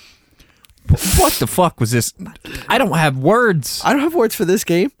bit. What the fuck was this? I don't have words. I don't have words for this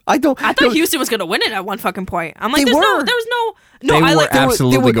game. I thought Houston was gonna win it at one fucking point. I'm like, They there were. was no. They I were like.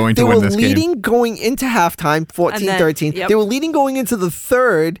 absolutely going to win this They were leading going into halftime, 14-13. Yep. They were leading going into the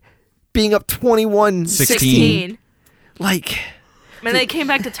third, being up 21-16. 16. Like, And they came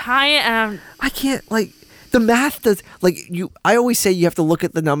back to tie it, and I can't, like, the math does, like, I always say you have to look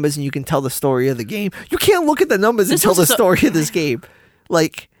at the numbers and you can tell the story of the game. You can't look at the numbers and This tell was the so- story of this game.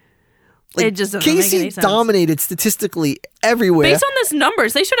 Like it just doesn't make any KC sense. dominated statistically everywhere. Based on this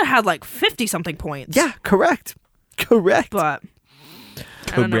numbers, they should have had like 50 something points. Yeah, correct. But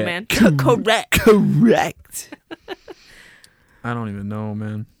I don't know, man. Correct. Correct. I don't even know,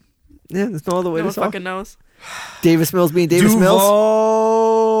 man. Yeah, there's no other way No to one solve. fucking knows. Davis Mills being Davis Mills.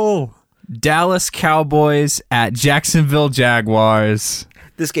 Duval! Dallas Cowboys at Jacksonville Jaguars.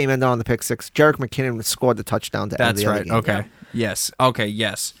 This game ended on the pick six. Jarek McKinnon scored the touchdown to end That's the other right. game. Okay. Yes. Okay.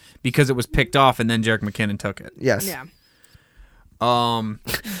 Yes. Because it was picked off, and then Jarek McKinnon took it. Yes. Yeah. The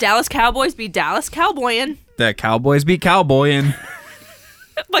Dallas Cowboys beat Dallas Cowboyin. Cowboys beat Cowboyin.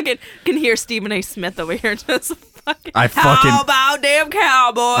 Fucking can hear Stephen A. Smith over here just fucking. I fucking- How about damn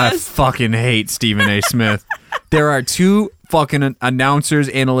Cowboys? I fucking hate Stephen A. Smith. There are two fucking announcers,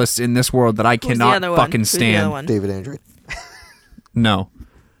 analysts in this world that I Who's the cannot other one? fucking Who's the other stand. one? David Andrew. No.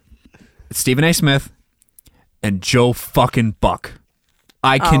 It's Stephen A. Smith and Joe fucking Buck.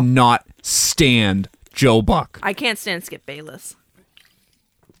 I cannot stand Joe Buck. I can't stand Skip Bayless.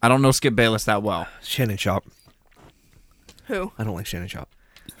 I don't know Skip Bayless that well. Shannon Sharp. Who? I don't like Shannon Sharp.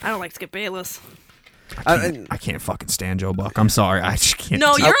 I don't like Skip Bayless. I can't fucking stand Joe Buck. I'm sorry. I just can't.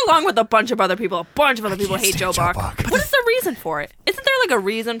 No, you're along with a bunch of other people. A bunch of other people can't hate Joe stand Joe Buck. Buck. What is the reason for it? Isn't there like a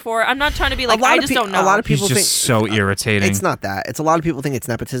reason for it? I'm not trying to be like, I just don't know. A lot of He's people just think so irritating. it's not that. It's a lot of people think it's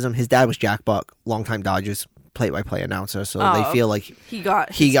nepotism. His dad was Jack Buck, longtime Dodgers play-by-play announcer, so they feel like he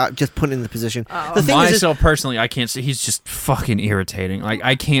got just put in the position. The thing is, Myself personally, I can't say he's just fucking irritating. Like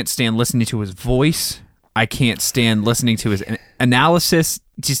I can't stand listening to his voice. I can't stand listening to his analysis.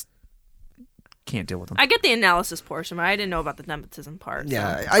 Just can't deal with him. I get the analysis portion, but I didn't know about the nepotism part.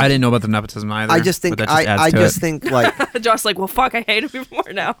 yeah, I didn't know about the nepotism either. I just think but that just adds I to just it. think like So. Josh's like, well, fuck, I hate him even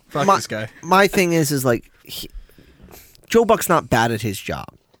more now. Fuck my, this guy. my thing is like Joe Buck's not bad at his job.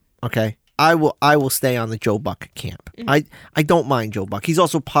 Okay, I will stay on the Joe Buck camp. Mm-hmm. I don't mind Joe Buck. He's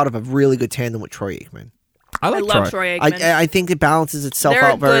also part of a really good tandem with Troy Aikman. I I like love Troy Aikman. I think it balances itself They're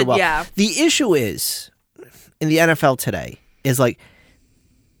out very good, well. yeah. The issue is in the NFL today is like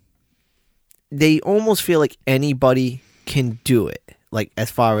they almost feel like anybody can do it. Like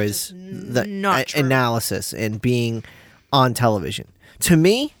as far as the not true. analysis and being on television. To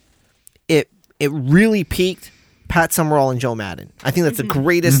me, it really peaked Pat Summerall and Joe Madden. I think that's the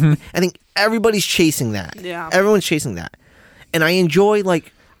greatest. I think everybody's chasing that. Yeah. Everyone's chasing that. And I enjoy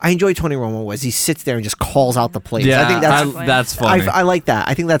Tony Romo as he sits there and just calls out the plays. Yeah, I think that's funny. I like that.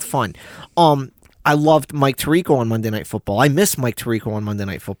 I think that's fun. I loved Mike Tirico on Monday Night Football. I miss Mike Tirico on Monday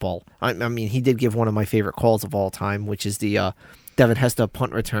Night Football. I mean, he did give one of my favorite calls of all time, which is the Devin Hester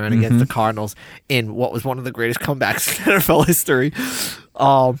punt return against the Cardinals in what was one of the greatest comebacks in NFL history.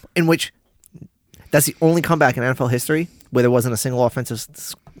 In which that's the only comeback in NFL history where there wasn't a single offensive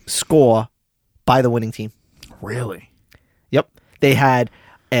score by the winning team. Really? Yep. They had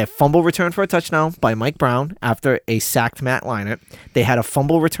a fumble return for a touchdown by Mike Brown after a sacked Matt Leinart. They had a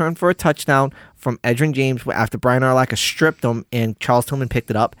fumble return for a touchdown from Edgerrin James after Brian Urlacher stripped him and Charles Tillman picked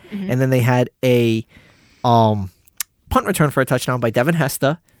it up. And then they had a punt return for a touchdown by Devin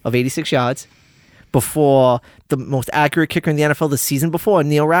Hester of 86 yards before the most accurate kicker in the NFL the season before,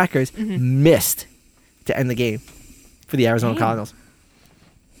 Neil Rackers, missed to end the game for the Arizona Cardinals.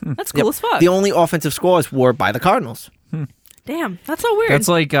 That's cool as fuck. The only offensive scores were by the Cardinals. Damn, that's so weird. That's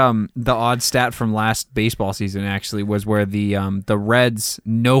like the odd stat from last baseball season. Actually, was where the Reds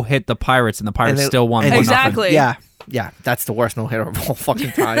no hit the Pirates and the Pirates they- still won. and 1-0. Exactly. Yeah, that's the worst no hitter of all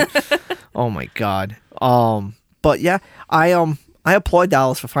fucking time. Oh my god. But yeah, I applaud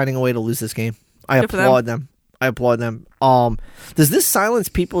Dallas for finding a way to lose this game. I Good for applaud them. I applaud them. Does this silence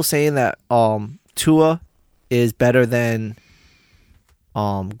people saying that Tua is better than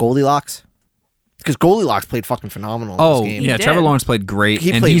Goldilocks? Because Goldilocks played fucking phenomenal in Oh this game. yeah, He Trevor did. Lawrence played great,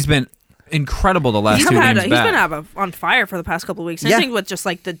 He and played- he's been incredible the last He's two been games back. on fire for the past couple of weeks. Same Yeah. thing with just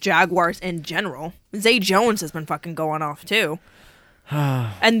like the Jaguars in general. Zay Jones has been fucking going off too.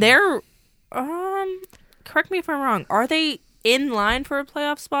 And they're correct me if I'm wrong. Are they in line for a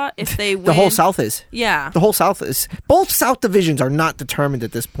playoff spot if they win? The whole South is. Yeah. The whole South is. Both South divisions are not determined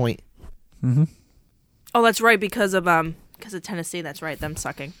at this point. Oh, that's right because of Tennessee. That's right. Them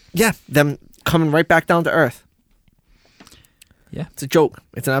sucking. Yeah, them coming right back down to earth. Yeah. It's a joke.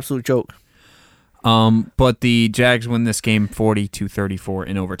 It's an absolute joke. But the Jags win this game 40-34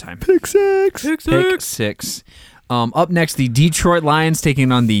 in overtime. Pick six. Pick six. Up next, the Detroit Lions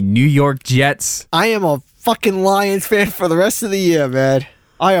taking on the New York Jets. I am a fucking Lions fan for the rest of the year, man.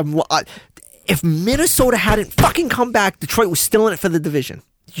 If Minnesota hadn't fucking come back, Detroit was still in it for the division.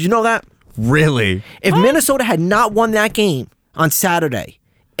 Did you know that? Really? If Minnesota had not won that game on Saturday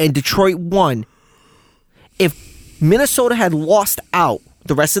and Detroit won, if Minnesota had lost out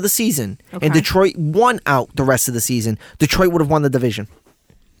the rest of the season and Detroit won out the rest of the season, Detroit would have won the division.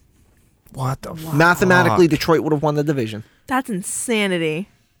 What the fuck? Mathematically, Detroit would have won the division. That's insanity.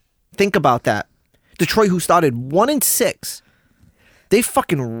 Think about that. Detroit, who started 1-6, they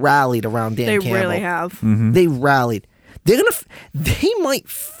fucking rallied around Dan Campbell. They really have. Mm-hmm. They rallied. They might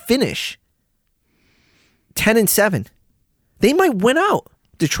finish 10-7. They might win out,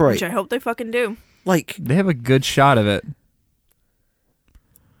 Detroit. Which I hope they fucking do. They have a good shot of it.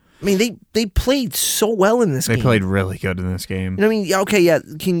 I mean, they played so well in this game. They played really good in this game. I mean, okay, yeah.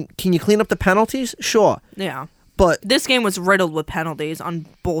 Can you clean up the penalties? Sure. Yeah. But this game was riddled with penalties on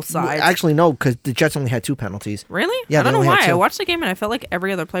both sides. Actually, no, because the Jets only had 2 penalties. Really? Yeah, I don't know they only had why. 2. I watched the game and I felt like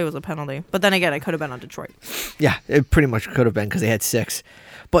every other play was a penalty. But then again, I could have been on Detroit. Yeah, it pretty much could have been because they had 6.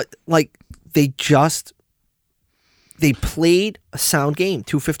 But, they played a sound game.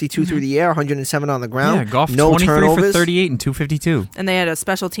 252 through the air, 107 on the ground. Yeah, Goff no 23 turnovers. for 38 and 252. And they had a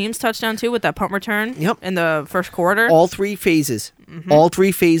special teams touchdown, too, with that punt return Yep. in the first quarter. All 3 phases. All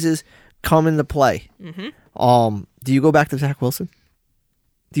 3 phases come into play. Do you go back to Zach Wilson?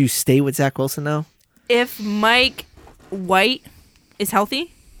 Do you stay with Zach Wilson now? If Mike White is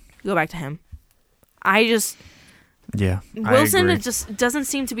healthy, go back to him. Yeah. Wilson I agree. just doesn't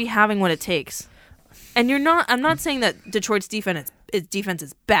seem to be having what it takes. And I'm not saying that Detroit's defense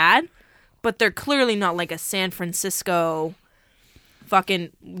is bad, but they're clearly not like a San Francisco, fucking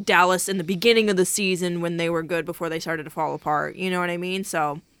Dallas in the beginning of the season when they were good before they started to fall apart. You know what I mean?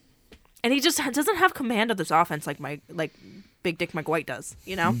 So, and he just doesn't have command of this offense like Big Dick Mike White does.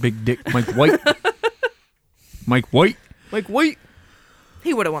 You know? Big Dick Mike White. Mike White.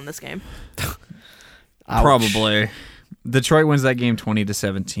 He would have won this game. Probably. Detroit wins that game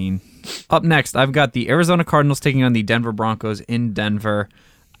 20-17. Up next, I've got the Arizona Cardinals taking on the Denver Broncos in Denver.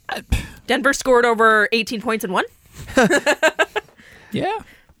 Denver scored over 18 points and won. Yeah.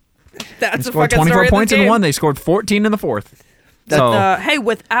 That's They a scored fucking 24 story of points the and game. one. They scored 14 in the fourth. So, Hey,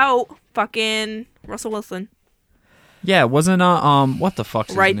 without fucking Russell Wilson. yeah, it wasn't what the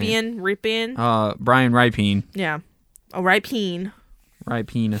fuck's his name? Ripien. Brian Ripien. Yeah. Oh, Ripien.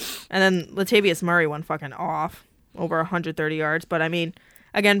 Ripenus. And then Latavius Murray went fucking off. Over 130 yards. But, I mean,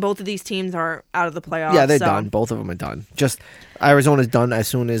 again, both of these teams are out of the playoffs. Yeah, they're done. Both of them are done. Just Arizona's done as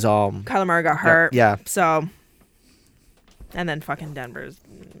soon as Kyler Murray got hurt. Yeah. So, and then fucking Denver's,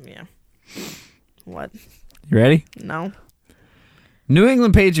 yeah. What? You ready? No. New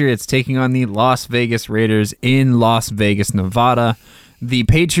England Patriots taking on the Las Vegas Raiders in Las Vegas, Nevada. The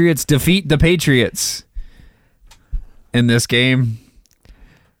Patriots defeat the Patriots in this game.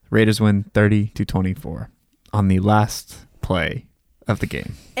 Raiders win 30-24 on the last play of the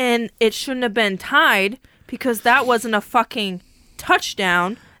game. And it shouldn't have been tied because that wasn't a fucking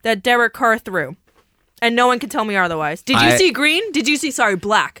touchdown that Derek Carr threw. And no one can tell me otherwise. Did you see green? Did you see,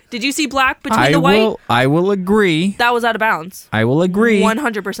 black? Did you see black between the white? I will agree. That was out of bounds. I will agree.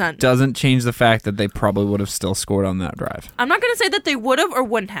 100%. Doesn't change the fact that they probably would have still scored on that drive. I'm not going to say that they would have or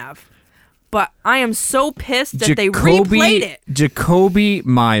wouldn't have. But I am so pissed that they replayed it. Jacoby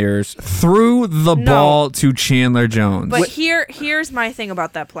Myers threw the ball to Chandler Jones. But here's my thing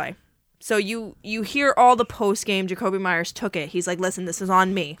about that play. So you hear all the post-game, Jacoby Myers took it. He's like, listen, this is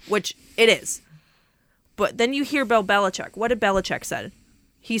on me, which it is. But then you hear Bill Belichick. What did Belichick say?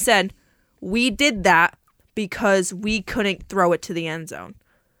 He said, we did that because we couldn't throw it to the end zone.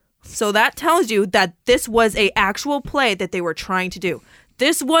 So that tells you that this was a actual play that they were trying to do.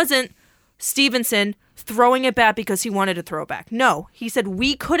 This wasn't Stevenson throwing it back because he wanted to throw it back. No, he said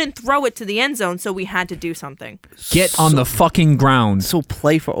we couldn't throw it to the end zone, so we had to do something. Get on the fucking ground. So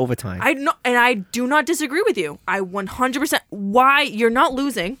play for overtime. I do not disagree with you. I 100%. Why? You're not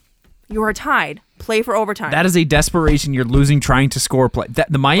losing. You are tied. Play for overtime. That is a desperation. You're losing trying to score play.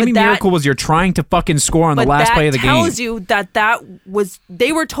 The Miami Miracle was you're trying to fucking score on the last play of the game. But that tells you that was,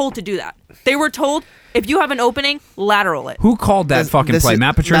 they were told to do that. They were told, if you have an opening, lateral it. Who called that fucking play?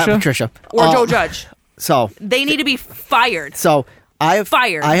 Matt Patricia? Matt Patricia. Or Joe Judge. So they need to be fired. So I have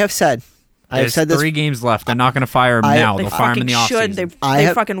said There's this 3 games left. They're not going to fire him now. They'll fire him in the offseason.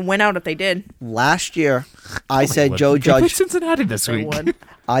 They fucking went out if they did. Last year, I said Joe They play Judge. Cincinnati this week.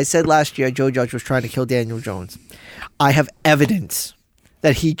 I said last year Joe Judge was trying to kill Daniel Jones. I have evidence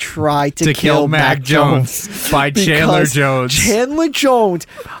that he tried to kill Mac Jones by Chandler Jones. Chandler Jones,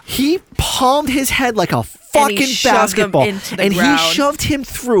 he palmed his head like a fucking basketball, and he shoved him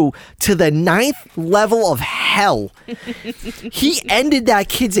through to the 9th level of hell. He ended that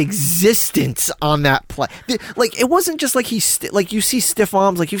kid's existence on that play. Like, it wasn't just like like you see stiff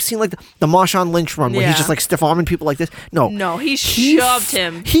arms, like you've seen like the Marshawn Lynch run where he's just like stiff arming people like this. No, he shoved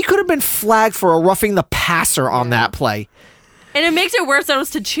him. He could have been flagged for a roughing the passer on that play. And it makes it worse that it was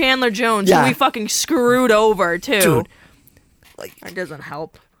to Chandler Jones, who we fucking screwed over too. Dude, like, that doesn't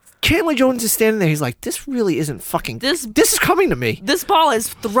help. Chandler Jones is standing there. He's like, this really isn't fucking... This is coming to me. This ball is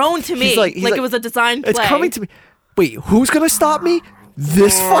thrown to me he's like it was a designed play. It's coming to me. Wait, who's going to stop me?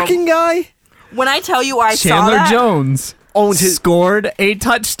 This fucking guy? When I tell you I Chandler saw that... Jones scored a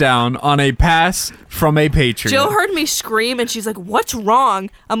touchdown on a pass from a Patriot. Jill heard me scream and she's like, what's wrong?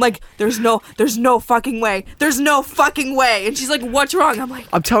 I'm like, there's no fucking way. There's no fucking way. And she's like, what's wrong? I'm like...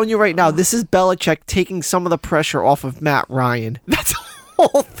 I'm telling you right now, this is Belichick taking some of the pressure off of Matt Ryan. That's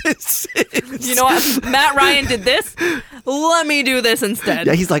all this is. You know what? Matt Ryan did this. Let me do this instead.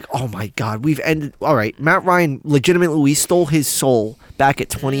 Yeah, he's like, oh my God, we've ended. All right, Matt Ryan, legitimately, we stole his soul back at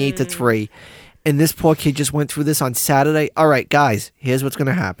 28-3. And this poor kid just went through this on Saturday. All right, guys, here's what's going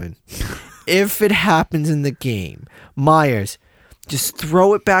to happen. If it happens in the game, Myers, just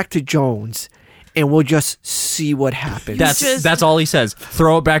throw it back to Jones, and we'll just see what happens. That's all he says.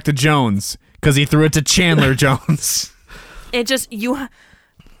 Throw it back to Jones, because he threw it to Chandler Jones. The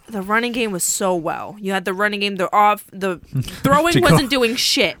running game was so well. You had the running game. The throwing wasn't doing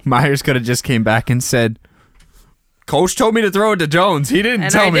shit. Myers could have just came back and said, Coach told me to throw it to Jones. He didn't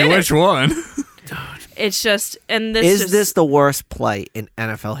tell me which one. It's just, and this is this the worst play in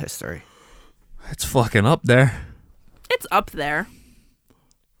NFL history? It's fucking up there. It's up there.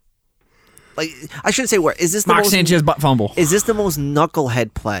 Like, I shouldn't say where. Is this the Mark most Sanchez butt fumble? Is this the most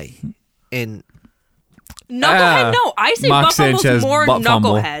knucklehead play in? Knucklehead? No, I say Mark butt fumble's Sanchez more butt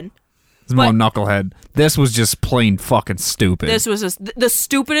fumble. knucklehead. It's more knucklehead. This was just plain fucking stupid. This was just the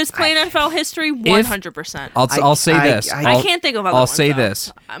stupidest play in NFL history, 100%. I'll say this. I can't think of other I'll ones, say though.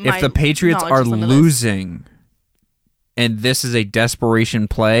 this. If the Patriots are losing and this is a desperation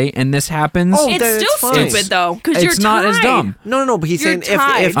play and this happens... Oh, it's still stupid, though, because you're tied. It's not as dumb. No, but he's saying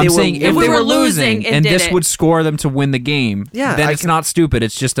if they were losing and this would score them to win the game, then it's not stupid.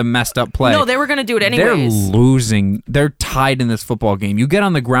 It's just a messed up play. No, they were going to do it anyways. They're losing. They're tied in this football game. You get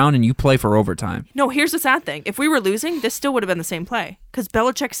on the ground and you play for overtime. No, here's the sad thing. If we were losing, this still would have been the same play, because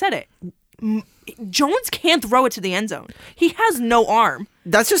Belichick said it. Jones can't throw it to the end zone. He has no arm.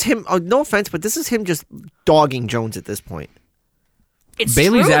 That's just him. No offense, but this is him just dogging Jones at this point. It's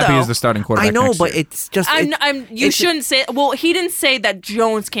Bailey true, Zappi though. is the starting quarterback. I know, next but year. it's just. You shouldn't say. Well, he didn't say that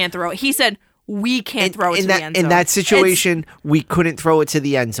Jones can't throw it. He said we can't throw it to the end zone. In that situation, we couldn't throw it to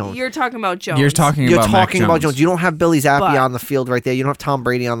the end zone. You're talking about Jones. You're talking about Jones. You don't have Billy Zappi on the field right there. You don't have Tom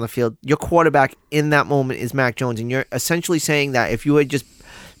Brady on the field. Your quarterback in that moment is Mac Jones, and you're essentially saying that if you had just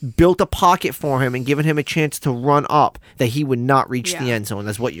built a pocket for him and given him a chance to run up, that he would not reach the end zone.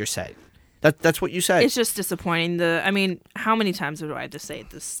 That's what you're saying. That's what you said. It's just disappointing. I mean, how many times do I have to say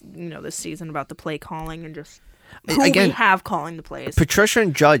this? This season about the play calling and just who we have calling the plays. Patricia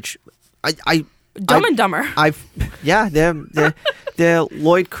and Judge, Dumb and Dumber. They're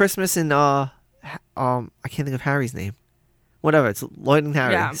Lloyd Christmas and I can't think of Harry's name. Whatever, it's Lloyd and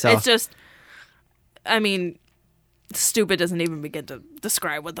Harry. Yeah, so. it's just. I mean, stupid doesn't even begin to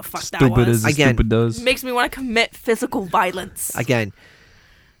describe what the fuck that was. Stupid does. Makes me want to commit physical violence. Again,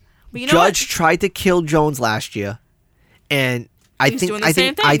 but you know Judge tried to kill Jones last year, and I think Jones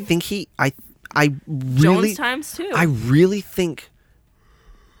times too. I really think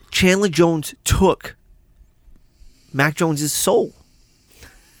Chandler Jones took Mac Jones's soul.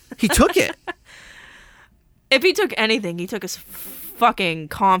 He took it. If he took anything, he took his fucking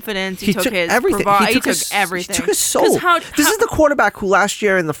confidence. He took his everything. He took everything. He took his soul. This is the quarterback who last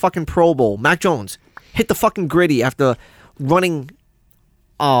year in the fucking Pro Bowl, Mac Jones, hit the fucking gritty after running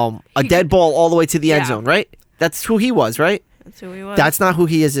a dead ball all the way to the end zone, right? That's who he was, right? That's who he was. That's not who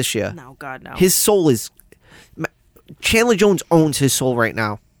he is this year. No, God, no. His soul is... Chandler Jones owns his soul right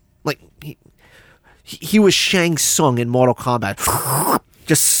now. Like, he was Shang Tsung in Mortal Kombat.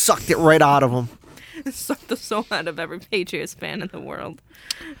 Just sucked it right out of him. Sucked the soul out of every Patriots fan in the world.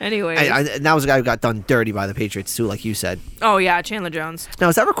 Anyway. And that was a guy who got done dirty by the Patriots, too, like you said. Oh, yeah, Chandler Jones. Now,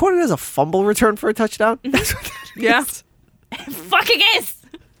 is that recorded as a fumble return for a touchdown? That's what that is. It fucking is.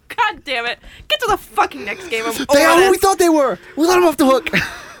 God damn it. Get to the fucking next game. They are who we thought they were. We let them off the hook.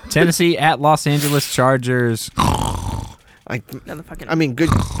 Tennessee at Los Angeles Chargers. I mean,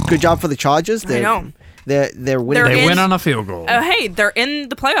 good job for the Chargers. I know. They're winning. They're They in- win on a field goal. Hey, they're in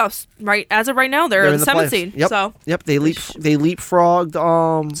the playoffs right as of right now. They're in the the seventh playoffs. seed. Yep. So Yep. They leapfrogged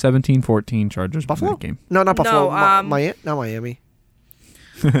 17-14 Chargers win Buffalo. that game. No, not Buffalo. No, Miami. Not Miami.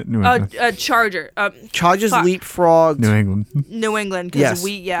 New England. Charger. Chargers Fuck. leapfrogged. New England. New England. Yes.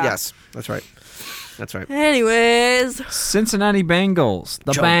 Yeah. Yes. That's right. That's right. Anyways, Cincinnati Bengals.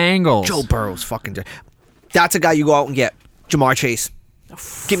 The Joe- Bengals. Joe Burrow's fucking. That's a guy you go out and get. Jamar Chase.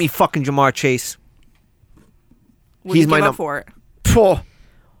 Give me fucking Jamar Chase. would He's you my give num- up for it?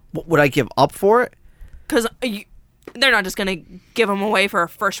 What would I give up for it? Because they're not just gonna give him away for a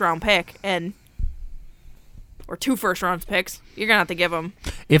first round pick or 2 first round picks. You're gonna have to give him.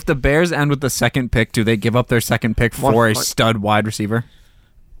 If the Bears end with the second pick, do they give up their second pick for a stud wide receiver?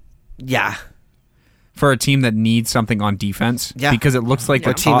 Yeah. For a team that needs something on defense? Yeah. Because it looks like For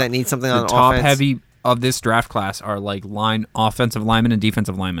the a team top, that needs something the on top offense. heavy of this draft class are like offensive linemen and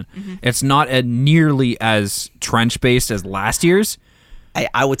defensive linemen. Mm-hmm. It's not nearly as trench based as last year's.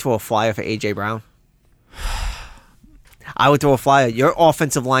 I would throw a flyer for AJ Brown. I would throw a flyer. Your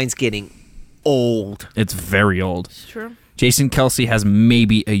offensive line's getting old. It's very old. It's true. Jason Kelsey has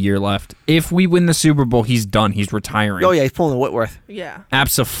maybe a year left. If we win the Super Bowl, he's done. He's retiring. Oh yeah, he's pulling a Whitworth. Yeah.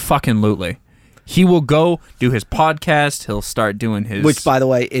 Abso-fucking-lutely. He will go do his podcast. He'll start doing his... Which, by the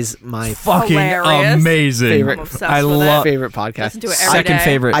way, is my fucking Hilarious. amazing. Favorite. I'm obsessed I with love favorite podcast. Listen to it every second day.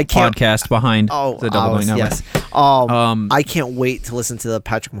 favorite I can't- podcast behind the Double Doink Network. yes. I can't wait to listen to the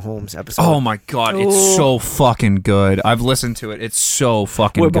Patrick Mahomes episode. Oh my god, it's Ooh. so fucking good. I've listened to it. It's so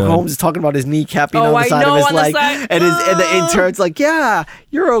fucking Where good. Mahomes is talking about his kneecap being Oh, on the I side know, of his on the leg, side. and the intern's like, "Yeah,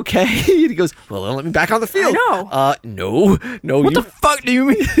 you're okay." And he goes, "Well, then let me back on the field." I know. No. What the fuck do you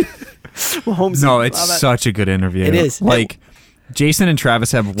mean? Mahomes? No, it's Love it. such a good interview. It is. Like Jason and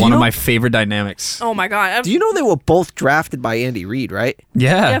Travis have one you of know- my favorite dynamics. Oh my god. Do you know they were both drafted by Andy Reid, right?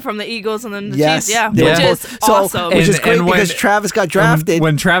 Yeah. Yeah, from the Eagles and then the Yes. Chiefs. Yeah, They were which both- is so- awesome. Which is And- great and when- because Travis got drafted.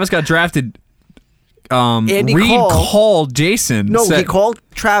 When Travis got drafted, Andy Reed called- called Jason. no, said, he called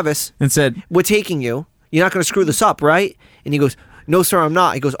Travis. and said, "We're taking you. You're not going to screw this up, right?" And he goes, "No, sir, I'm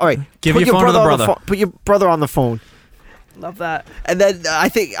not." He goes, "All right, Give put your phone to the on brother." put your brother on the phone." Love that. And then I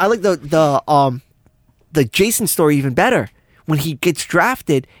think I like the Jason story even better. When he gets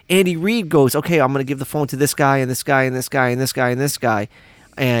drafted, Andy Reid goes, "Okay, I'm going to give the phone to this guy and this guy and this guy and this guy and this guy,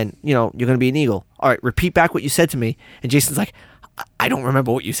 and you're going to be an Eagle. All right, repeat back what you said to me." And Jason's like, "I don't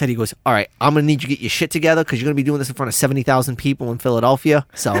remember what you said." He goes, "All right, I'm going to need you to get your shit together because you're going to be doing this in front of 70,000 people in Philadelphia.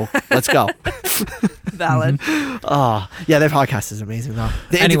 So let's go." Valid. Oh, yeah, their podcast is amazing though.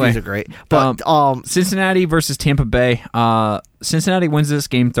 The Anyway, interviews are great, but Cincinnati versus Tampa Bay. Cincinnati wins this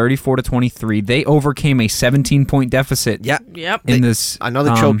game 34-23. They overcame a 17-point deficit. yeah, Yep. In this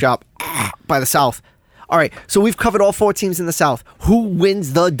another choke job by the South. All right, so we've covered all 4 teams in the South. Who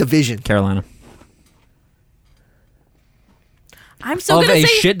wins the division? Carolina. I'm still Of gonna a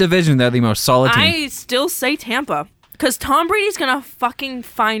say shit division, they're the most solid team. I still say Tampa because Tom Brady's gonna fucking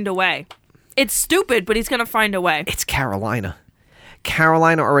find a way. It's stupid, but he's gonna find a way. It's Carolina.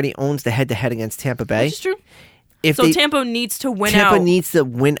 Carolina already owns the head-to-head against Tampa Bay. Which is true. If So they, Tampa needs to win Tampa out. needs to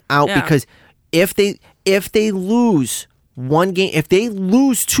win out Yeah. because if they lose one game, if they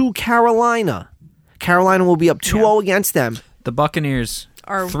lose to Carolina, Carolina will be up 2-0 against them. The Buccaneers,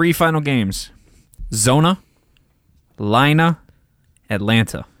 Are- 3 final games. Zona, Lina,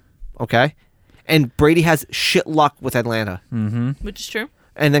 Atlanta. Okay, and Brady has shit luck with Atlanta, Which is true.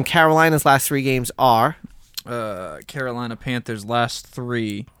 and then Carolina's last 3 games are Carolina Panthers last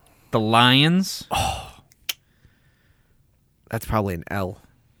 3. The Lions, that's probably an L.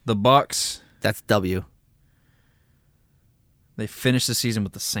 the Bucks. That's W. They finished the season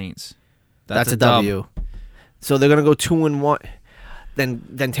with the Saints. That's a dub. W. So they're gonna go 2-1.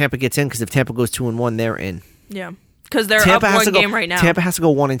 Then Tampa gets in because if Tampa goes 2-1, they're in. Yeah, because they're Tampa up has one to go. game right now. Tampa has to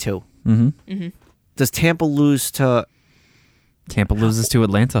go 1-2. Mm-hmm. Does Tampa lose to? Tampa loses to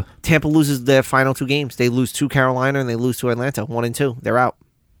Atlanta. Tampa loses their final 2 games. They lose to Carolina and they lose to Atlanta. 1-2. They're out.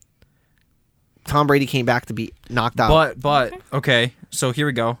 Tom Brady came back to be knocked out. But okay, so here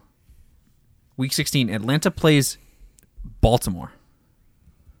we go. Week 16, Atlanta plays Baltimore.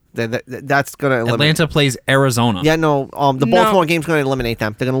 That's gonna eliminate. Atlanta plays Arizona. Yeah, no. The No. Baltimore game's gonna eliminate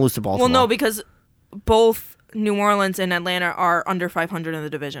them. They're gonna lose to Baltimore. Well, no, because both New Orleans and Atlanta are under 500 in the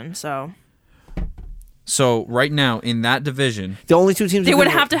division, so So right now in that division, the only 2 teams they who would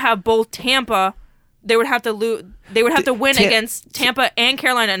can- have to have both Tampa. They would have to lose. They would have to win Ta- against Tampa and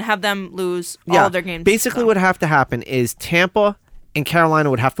Carolina and have them lose Yeah, all of their games. Basically, so. what would have to happen is Tampa and Carolina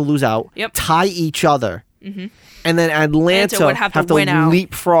would have to lose out, Yep. tie each other, and then Atlanta would have to win out.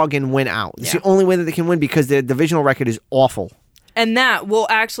 leapfrog and win out. It's Yeah. the only way that they can win because their divisional record is awful. And that will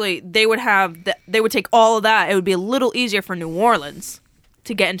actually, they would take all of that. It would be a little easier for New Orleans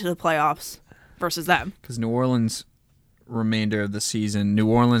to get into the playoffs versus them. Because New Orleans, remainder of the season, New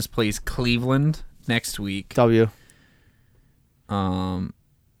Orleans plays Cleveland next week. W. The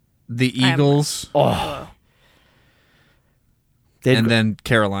Eagles. And then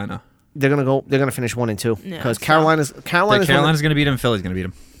Carolina. They're gonna finish 1 and 2 because so- Carolina's Carolina's going to beat them. Philly's going to beat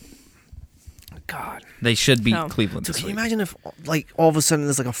them. God. They should beat No. Cleveland Dude, this can you week. imagine if, like, all of a sudden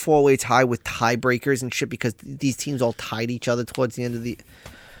there's like a 4-way tie with tiebreakers and shit because these teams all tied each other towards the end of the.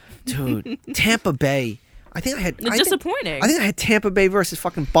 Dude, Tampa Bay. It's disappointing. I think I had Tampa Bay versus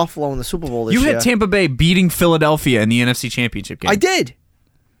fucking Buffalo in the Super Bowl this You year. had Tampa Bay beating Philadelphia in the NFC Championship game. I did.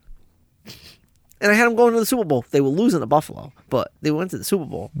 And I had them going to the Super Bowl. They were losing to Buffalo, but they went to the Super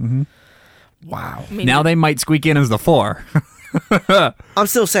Bowl. Mm-hmm. Wow. I mean, Now they might squeak in as the 4 I'm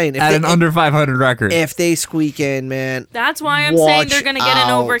still saying at an under 500 record. if they squeak in, man. that's why I'm saying they're watch going to get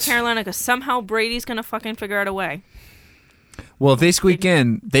in over out. Carolina because somehow Brady's going to fucking figure out a way. Well, if they squeak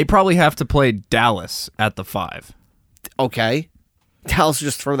in, they probably have to play Dallas at the 5. Okay. Dallas will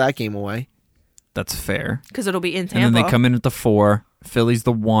just throw that game away. That's fair. Because it'll be in Tampa. And then they come in at the 4. Philly's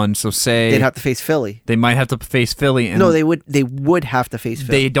the 1. So say They'd have to face Philly. they might have to face Philly. And No, they would have to face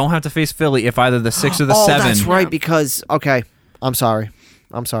Philly. They don't have to face Philly if either the 6 or the oh, 7. that's right, because okay. I'm sorry.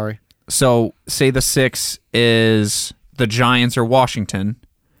 So say the 6 is the Giants or Washington,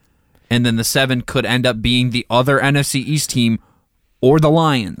 and then the 7 could end up being the other NFC East team or the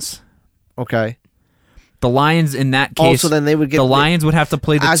Lions. Okay. The Lions in that case. Also, then they would get the Lions would have to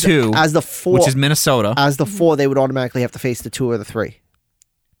play the 2 as the 4, which is Minnesota. As the 4, they would automatically have to face the 2 or the 3.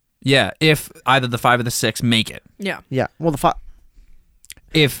 Yeah, if either the 5 or the 6 make it. Yeah. Yeah. Well, the 5.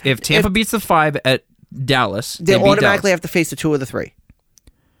 If Tampa beats the 5 at Dallas, They beat automatically Dallas. have to face the 2 or the 3.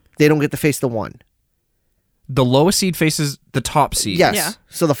 They don't get to face the 1. The lowest seed faces the top seed. Yes. Yeah.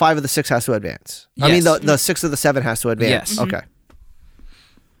 So the 5 or the 6 has to advance. I mean, Yes. the 6 or the 7 has to advance. Yes. Okay.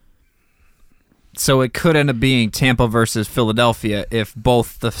 So it could end up being Tampa versus Philadelphia if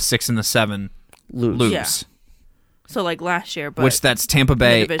both the 6 and the 7 lose. Yeah. So like last year, but Which that's Tampa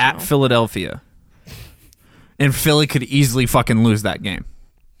Bay mid-divisional. at Philadelphia. And Philly could easily fucking lose that game.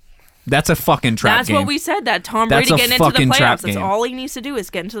 That's a fucking trap that's game. what we said. That Tom That's Brady a getting into the fucking trap playoffs. That's game. all he needs to do is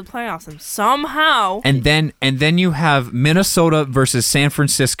get into the playoffs, and somehow. And then you have Minnesota versus San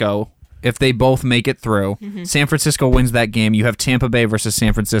Francisco. If they both make it through, San Francisco wins that game. You have Tampa Bay versus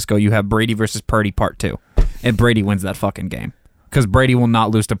San Francisco. You have Brady versus Purdy part 2. And Brady wins that fucking game. Because Brady will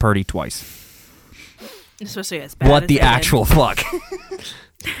not lose to Purdy twice. Especially as bad What as the they did. actual fuck?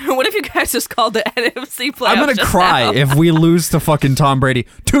 What if you guys just called the NFC playoffs? I'm going to just cry now? if we lose to fucking Tom Brady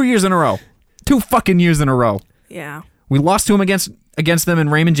 2 years in a row. 2 fucking years in a row. Yeah. We lost to him against them in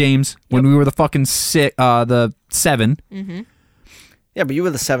Raymond James when we were the fucking the 7. Yeah, but you were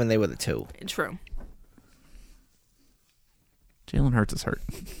the 7, they were the 2. True. Jalen Hurts is hurt.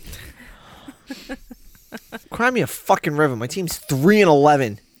 Cry me a fucking river. My team's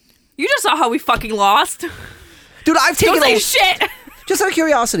 3-11. You just saw how we fucking lost. Dude, I've taken Don't say shit. Just out of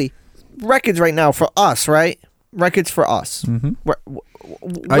curiosity, records right now for us, right? Records for us. Mm-hmm.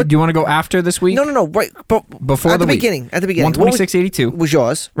 Do you want to go after this week? No. Right, but Before at the the week. beginning. At the beginning, 126.82. was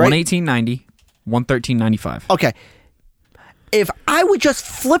yours, right? 118.90. 113.95. Okay. If I would just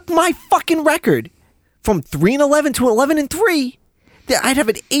flip my fucking record from 3-11 to 11-3, then I'd have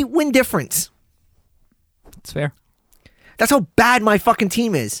an 8-win difference. That's fair. That's how bad my fucking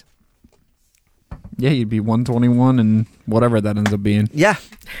team is. Yeah, you'd be 121 and whatever that ends up being. Yeah.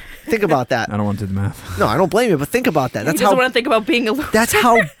 Think about that. I don't want to do the math. No, I don't blame you, but think about that. He That's doesn't how want to think about being a loser. that's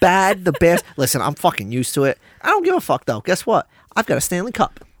how bad the Bears. Listen, I'm fucking used to it. I don't give a fuck though. Guess what? I've got a Stanley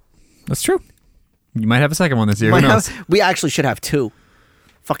Cup. That's true. You might have a second one this year. Might Who knows? we actually should have 2.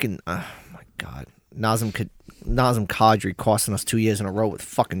 Fucking my god. Nazem Kadri costing us 2 years in a row with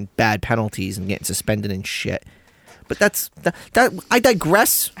fucking bad penalties and getting suspended and shit. But that I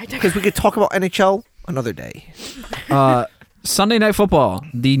digress because we could talk about NHL another day. Sunday Night Football.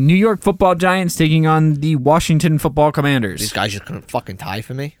 The New York Football Giants taking on the Washington Football Commanders. These guys just couldn't fucking tie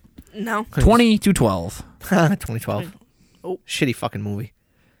for me. No, 20-12. 2012. Oh. Shitty fucking movie.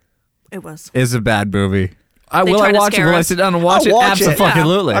 it was. It's a bad movie. They Will I try to watch it? scare Will I us. sit down and watch I'll it? watch it.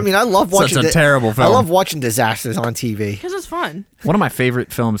 Absolutely. I mean, I love watching Such a terrible film. I love watching disasters on TV. Because it's fun. One of my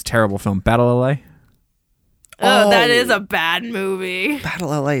favorite films, terrible film, Battle LA. Oh, that Oh. is a bad movie. Battle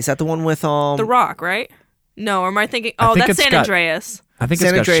LA. Is that the one with The Rock, right? No, or am I thinking? I Oh, think that's it's San got- Andreas. I think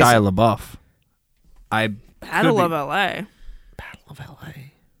San it's got Andreas. Shia LaBeouf. Battle could of be- LA. Battle of LA.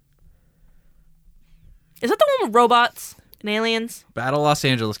 Is that the one with robots? and Aliens. Battle Los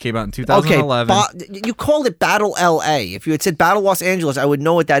Angeles came out in Okay, 2011. you called it Battle L.A. If you had said Battle Los Angeles, I would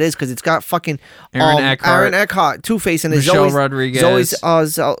know what that is because it's got fucking Aaron Eckhart, Two-Face, and Michelle Rodriguez.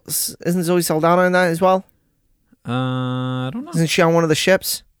 Isn't Zoe Saldana in that as well? I don't know. Isn't she on one of the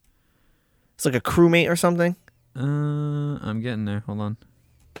ships? It's like a crewmate or something. I'm getting there. Hold on.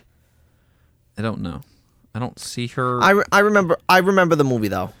 I don't know. I don't see her. I remember the movie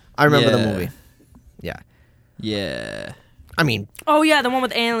though. I remember the movie. Yeah. Yeah. I mean, Oh yeah, the one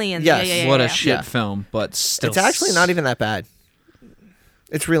with aliens. Yes. Yeah. What a yeah. shit Yeah. film, but still. it's actually not even that bad.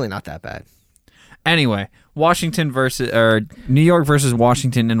 It's really not that bad. Anyway, New York versus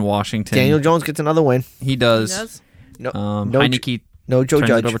Washington in Washington. Daniel Jones gets another win. He does. He does. No, Heineke no Joe turns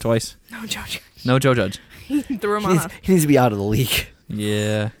Judge. it over twice. No joke. No Joe Judge. He threw him He needs, off. he needs to be out of the league.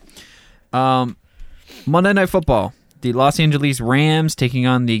 Yeah. Monday Night Football. The Los Angeles Rams taking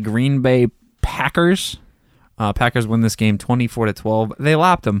on the Green Bay Packers. Packers win this game 24-12. They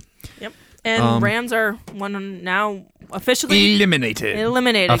lapped them. Yep. And Rams are now officially Eliminated.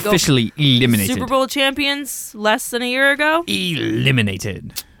 Eliminated. Eliminated. Super Bowl champions less than a year ago.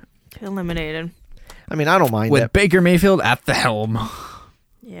 Eliminated. Eliminated. I mean, I don't mind With it. Baker Mayfield at the helm.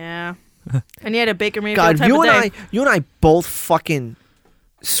 Yeah. And he had a Baker Mayfield God, type you of day. and I both fucking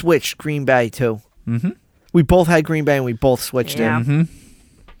switched Green Bay too. Mm-hmm. We both had Green Bay and we both switched Yeah. it. Mm-hmm.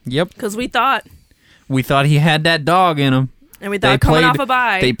 Yep. Because we thought He had that dog in him. And we thought coming off a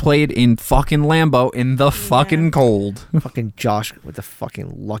bye. They played in fucking Lambeau in the fucking cold. Fucking Josh with the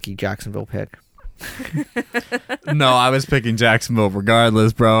fucking lucky Jacksonville pick. No, I was picking Jacksonville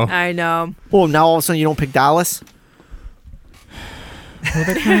regardless, bro. I know. Oh, now all of a sudden you don't pick Dallas?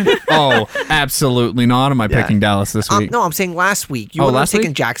 Oh, absolutely not. Am I picking Dallas this week? No, I'm saying last week. You Oh, would have last taken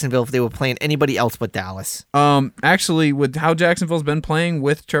week? Jacksonville if they were playing anybody else but Dallas. Actually, with how Jacksonville's been playing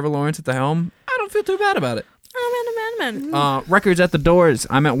with Trevor Lawrence at the helm, I don't feel too bad about it. Oh, man. Records at the doors.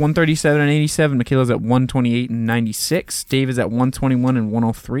 I'm at 137 and 87. Michaela's at 128 and 96. Dave is at 121 and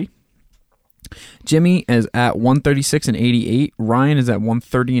 103. Jimmy is at 136 and 88. Ryan is at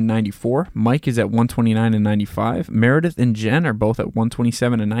 130 and 94. Mike is at 129 and 95. Meredith and Jen are both at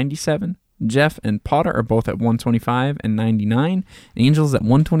 127 and 97. Jeff and Potter are both at 125 and 99. Angel's at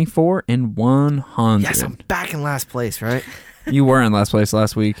 124 and 100. Yes, I'm back in last place, right? You were in last place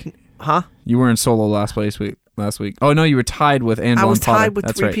last week. Huh? You were in solo last week. Oh no, you were tied with Angel I was and Potter. tied with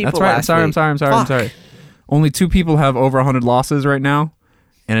That's three right. people That's right. last I'm week. sorry. I'm Fuck. sorry. Only 2 people have over 100 losses right now,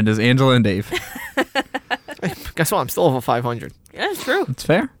 and it is Angela and Dave. Guess what? I'm still over 500. Yeah, it's true. It's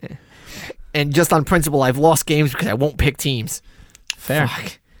fair. And just on principle, I've lost games because I won't pick teams. Fair.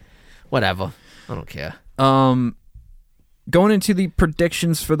 Fuck. Whatever. I don't care. Going into the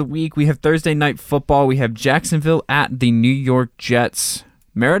predictions for the week, we have Thursday Night Football. We have Jacksonville at the New York Jets.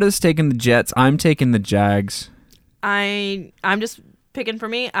 Meredith's taking the Jets. I'm taking the Jags. I'm just picking for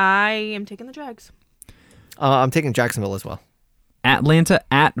me. I am taking the Jags. I'm taking Jacksonville as well. Atlanta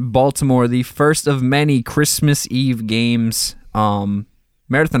at Baltimore, the first of many Christmas Eve games.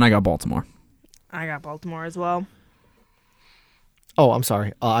 Meredith and I got Baltimore. I got Baltimore as well. Oh, I'm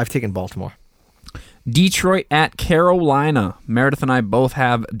sorry. I've taken Baltimore. Detroit at Carolina. Meredith and I both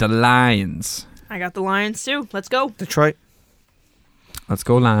have the Lions. I got the Lions too. Let's go. Detroit. Let's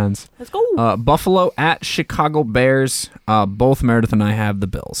go Lions. Let's go. Buffalo at Chicago Bears. Both Meredith and I have the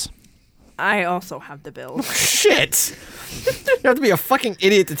Bills. I also have the Bills. Shit. You have to be a fucking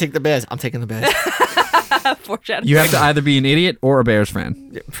idiot to take the Bears. I'm taking the Bears. Foreshadowing. You have to either be an idiot or a Bears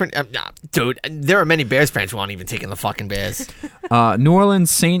fan. Dude, there are many Bears fans who aren't even taking the fucking Bears. New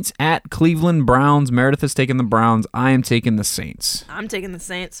Orleans Saints at Cleveland Browns. Meredith is taking the Browns. I am taking the Saints. I'm taking the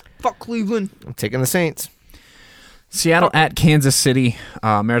Saints. Fuck Cleveland. I'm taking the Saints. Seattle at Kansas City.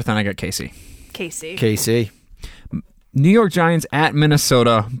 Meredith and I got KC. KC. New York Giants at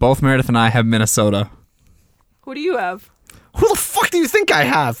Minnesota. Both Meredith and I have Minnesota. Who do you have? Who the fuck do you think I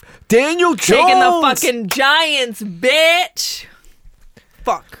have? Daniel Jones. Taking the fucking Giants, bitch.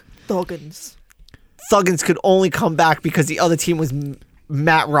 Fuck. Thuggins. Thuggins could only come back because the other team was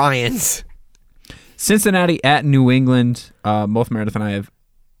Matt Ryan's. Cincinnati at New England. Both Meredith and I have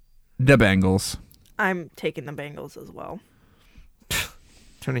the Bengals. I'm taking the Bengals as well.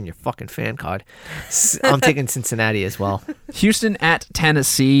 Turn in your fucking fan card. I'm taking Cincinnati as well. Houston at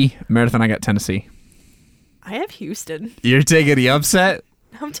Tennessee. Meredith and I got Tennessee. I have Houston. You're taking the upset?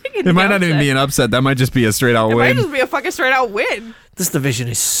 I'm taking It might not even be an upset. That might just be a straight out It win. might just be a fucking straight out win. This division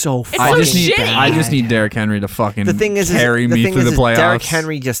is so It's fucking so bad. I just need Derrick Henry to fucking The thing is, carry the me thing through is, the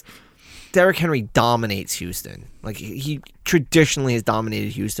playoffs. Derrick Henry dominates Houston. Like he traditionally has dominated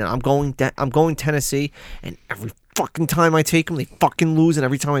Houston. I'm going Tennessee, and every fucking time I take them, they fucking lose, and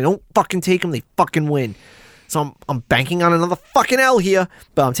every time I don't fucking take them, they fucking win. So I'm banking on another fucking L here,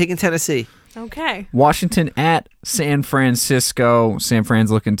 but I'm taking Tennessee. Okay. Washington at San Francisco. San Fran's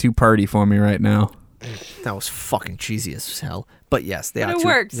looking too party for me right now. That was fucking cheesy as hell. But yes, they But are. it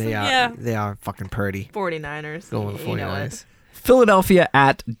works. They are. Yeah. They are fucking purdy. 49ers. Going with the You know it. 49ers. Philadelphia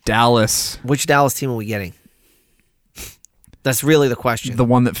at Dallas. Which Dallas team are we getting? That's really the question. The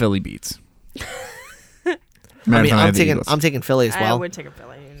one that Philly beats. I mean, have the I'm Eagles. taking Philly as I well. would take a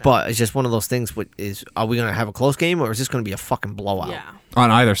Philly. You know. But it's just one of those things. Are we going to have a close game, or is this going to be a fucking blowout? Yeah. On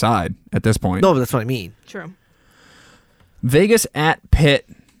either side at this point. No, but that's what I mean. True. Vegas at Pitt.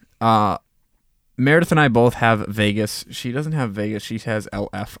 Meredith and I both have Vegas. She doesn't have Vegas. She has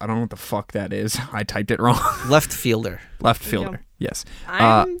LF. I don't know what the fuck that is. I typed it wrong. Left fielder. Left There you fielder. go. Yes.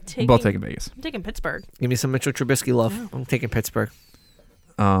 I'm taking both taking Vegas. I'm taking Pittsburgh. Give me some Mitchell Trubisky love. Yeah. I'm taking Pittsburgh.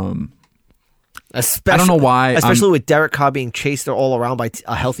 I Especially, don't know why. Especially with Derek Carr being chased all around by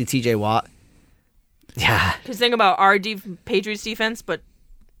a healthy TJ Watt. Yeah. Because think about our Patriots defense, but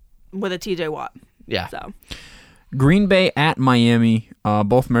with a TJ Watt. Yeah. So Green Bay at Miami.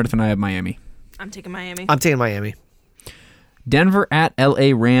 Both Meredith and I have Miami. I'm taking Miami. I'm taking Miami. Denver at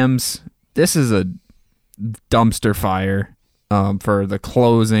LA Rams. This is a dumpster fire for the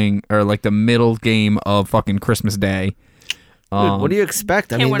closing or like the middle game of fucking Christmas Day. Dude, what do you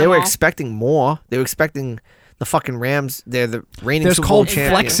expect? I Can't mean, win they them were all. expecting more. They were expecting the fucking Rams. They're the reigning There's Super Bowl called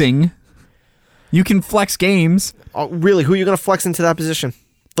champions. flexing. You can flex games. Oh, really? Who are you going to flex into that position?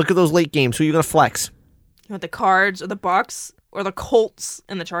 Look at those late games. Who are you going to flex? You want the Cards or the Bucks or the Colts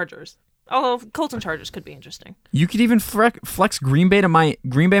and the Chargers? Although Colts and Chargers could be interesting. You could even flex Green Bay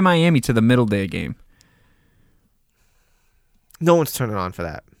Miami to the middle day game. No one's turning on for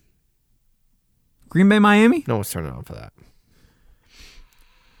that. Green Bay Miami? No one's turning on for that.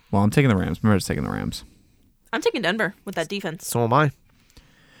 Well, I'm taking the Rams. Meredith's taking the Rams. I'm taking Denver with that defense. So am I.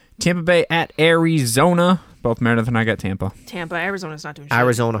 Tampa Bay at Arizona. Both Meredith and I got Tampa. Tampa, Arizona's not doing shit.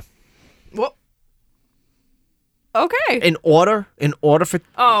 Arizona. Whoa. Okay. In order for in order for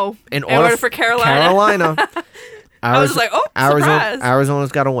Carolina. Carolina. I was like, oh, surprise.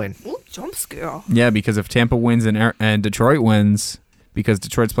 Arizona's got to win. Ooh, jump scare. Yeah, because if Tampa wins and Detroit wins, because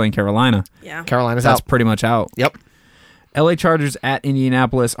Detroit's playing Carolina, Yeah. Carolina's that's out. pretty much out. Yep. LA Chargers at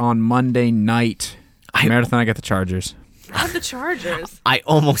Indianapolis on Monday night. Meredith and I got the Chargers. I have the Chargers. I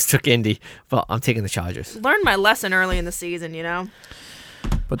almost took Indy, but I'm taking the Chargers. Learned my lesson early in the season, you know?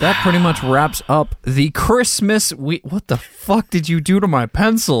 But that pretty much wraps up the Christmas week. What the fuck did you do to my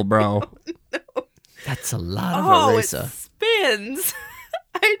pencil, bro? That's a lot of Oh, it eraser. spins.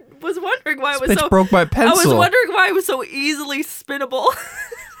 I was wondering why it was Bitch so... broke my I pencil. was wondering why it was so easily spinnable.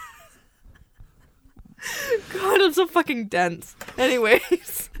 God, I'm so fucking dense.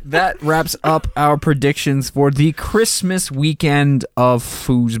 Anyways. That wraps up our predictions for the Christmas weekend of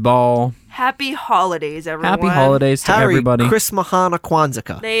foosball. Happy holidays, everyone. Happy holidays to Harry, everybody. Chris Mahana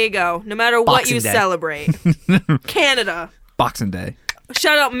Kwanzaa. There you go. No matter what Boxing you Day. celebrate. Canada. Boxing Day.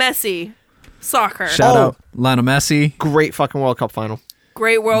 Shout out Messi. Soccer. Shout Oh. out Lionel Messi. Great fucking World Cup final.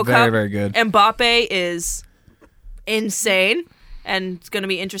 Great World Very, Cup. very good. Mbappe is insane. And it's going to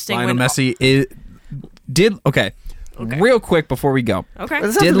be interesting Lionel when... Messi did... Okay. Real quick before we go. Okay.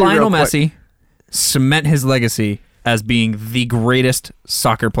 This has Did to be real Lionel quick. Messi cement his legacy as being the greatest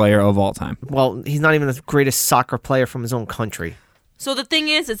soccer player of all time? Well, he's not even the greatest soccer player from his own country. So the thing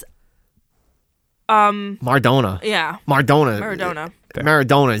is Maradona. yeah.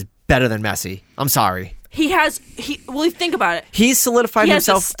 Maradona is better than Messi. I'm sorry. Well, think about it. He's solidified He has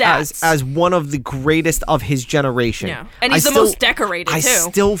the himself stats. as one of the greatest of his generation. Yeah. And he's I the most decorated, I too.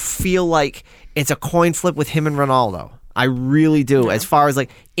 still feel like it's a coin flip with him and Ronaldo. I really do. As far as like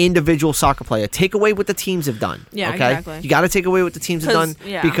individual soccer player, take away what the teams have done. Yeah, okay? exactly. You got to take away what the teams have done 'Cause,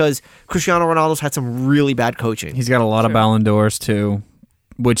 yeah. because Cristiano Ronaldo's had some really bad coaching. He's got a lot of Ballon d'Ors too,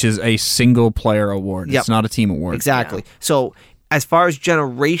 which is a single player award. Yep. It's not a team award. Exactly. So as far as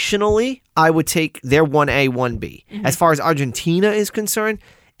generationally, I would take their 1A, 1B. Mm-hmm. As far as Argentina is concerned,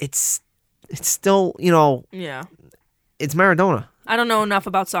 it's still, Yeah. it's Maradona. I don't know enough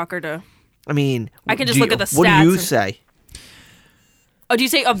about soccer to... I mean, I can just look at the What do stats you and- say? Oh, do you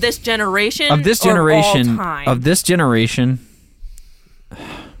say of this generation? Of this or generation, all time?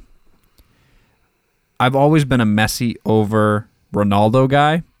 I've always been a Messi over Ronaldo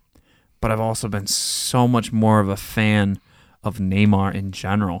guy, but I've also been so much more of a fan of Neymar in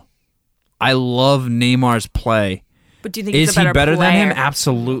general. I love Neymar's play. But do you think he's Is a he better better than him? player?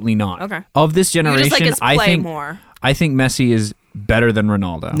 Absolutely not. Okay. Of this You generation, just like his I play think more. I think Messi is better than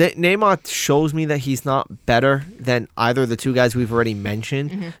Ronaldo. Neymar shows me that he's not better than either of the two guys we've already mentioned,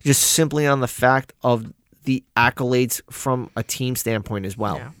 Mm-hmm. just simply on the fact of the accolades from a team standpoint as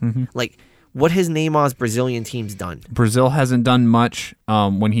well. Yeah. Mm-hmm. Like, what has Neymar's Brazilian teams done? Brazil hasn't done much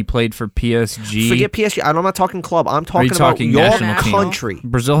when he played for PSG. Forget PSG. I'm not talking club. I'm talking about talking your national team? country.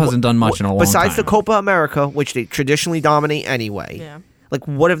 Brazil hasn't done much in a long time. Besides the Copa America, which they traditionally dominate anyway. Yeah. Like,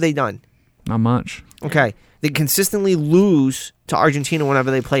 what have they done? Not much. Okay. They consistently lose to Argentina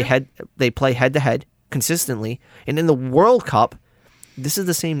whenever they play head to head consistently. And in the World Cup, this is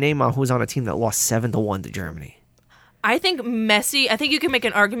the same Neymar who was on a team that lost 7-1 to Germany. I think you can make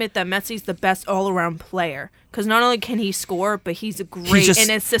an argument that Messi's the best all-around player because not only can he score, but he's great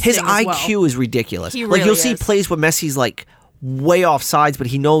in assisting his as IQ well. is ridiculous. He Like really you'll see is. plays where Messi's like way off sides, but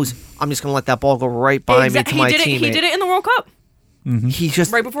he knows I'm just gonna let that ball go right by me to my teammate. He did it in the World Cup He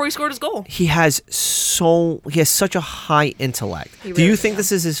just right before he scored his goal. he has such a high intellect. He Do you really think does.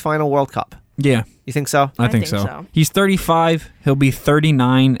 this is his final World Cup? Yeah, You think so? I think so. He's 35. He'll be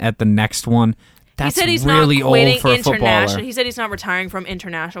 39 at the next one. That's he said he's really not quitting old for a international. footballer. He said he's not retiring from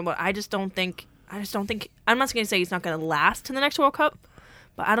international, but I just don't think. I'm not going to say he's not going to last to the next World Cup,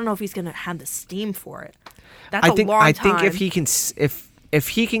 but I don't know if he's going to have the steam for it. That's a long time. I think if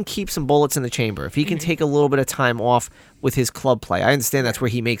he can keep some bullets in the chamber, if he can take a little bit of time off with his club play, I understand that's where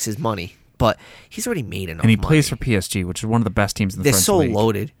he makes his money, but he's already made enough. And he money. plays for PSG, which is one of the best teams in the They're French so league.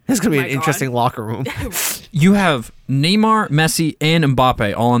 loaded. It's going to be Oh an my interesting locker room. You have Neymar, Messi, and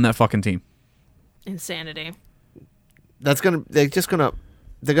Mbappe all on that fucking team. Insanity. They're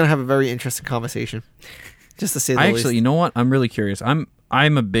gonna have a very interesting conversation. Just to say the least. You know what? I'm really curious. I'm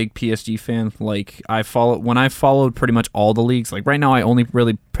a big PSG fan. Like I followed pretty much all the leagues. Like right now, I only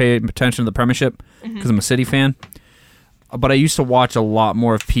really pay attention to the Premiership because I'm a City fan. But I used to watch a lot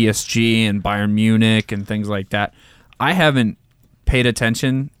more of PSG and Bayern Munich and things like that. I haven't paid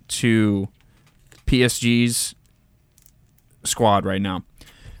attention to PSG's squad right now.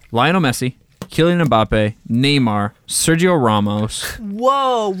 Lionel Messi, Kylian Mbappe, Neymar, Sergio Ramos,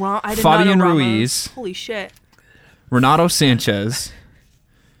 Whoa, I did Fabian not know Ramos. Ruiz. Holy shit. Renato Sanchez,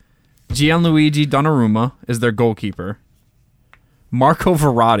 Gianluigi Donnarumma is their goalkeeper, Marco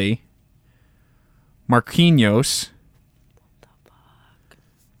Verratti, Marquinhos.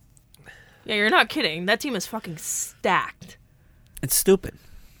 Yeah, you're not kidding. That team is fucking stacked. It's stupid.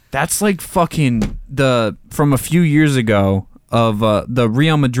 That's like fucking from a few years ago of the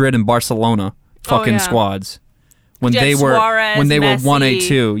Real Madrid and Barcelona fucking yeah. squads when You had they Suarez, were Messi.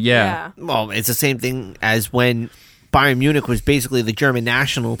 1-8-2. Yeah. Well, it's the same thing as when Bayern Munich was basically the German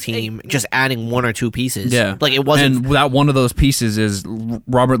national team, just adding one or two pieces. Yeah. Like it wasn't. And that one of those pieces is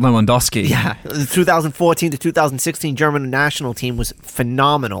Robert Lewandowski. Yeah, the 2014 to 2016 German national team was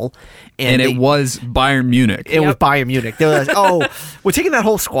phenomenal, And it was Bayern Munich. It was Bayern Munich. They were like, "Oh, we're taking that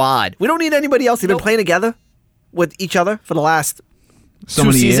whole squad. We don't need anybody else. They've been playing together with each other for the last So 2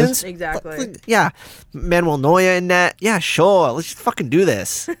 many years. seasons. Exactly. Yeah, Manuel Neuer in that. Yeah, sure. Let's just fucking do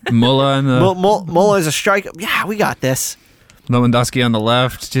this. Muller and Muller is a striker. Yeah, we got this. Lewandowski on the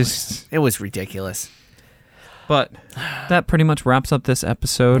left. Just, It was ridiculous. but that pretty much wraps up this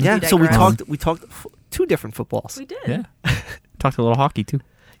episode. Yeah. So we digress. talked 2 different footballs. We did. Yeah. Talked a little hockey too.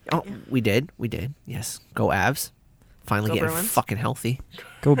 Oh, we did. Yes. Go Avs. Finally Go getting Bruins. fucking healthy.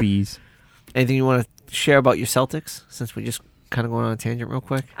 Go Bees. Anything you want to share about your Celtics? Since we just kind of going on a tangent real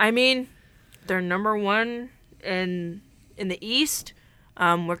quick. I mean, they're number one in the East.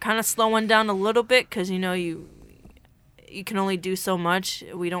 We're kind of slowing down a little bit because you can only do so much.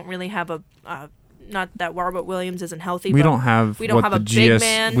 We don't really have not that Robert Williams isn't healthy. We but don't have we don't have a big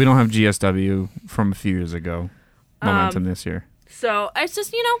man. We don't have GSW from a few years ago. Momentum this year. So it's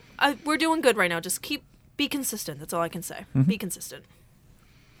just we're doing good right now. Just be consistent. That's all I can say. Mm-hmm. Be consistent.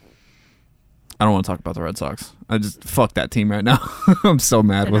 I don't want to talk about the Red Sox. I just fuck that team right now. I'm so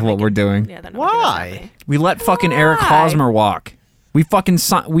mad with what we're doing. Yeah, they're not making us Why? happy. We let fucking Eric Why? Hosmer walk. We fucking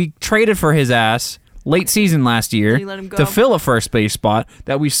we traded for his ass late season last year You let him go. to fill a first base spot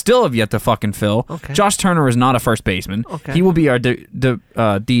that we still have yet to fucking fill. Okay. Josh Turner is not a first baseman. Okay. He will be our DH.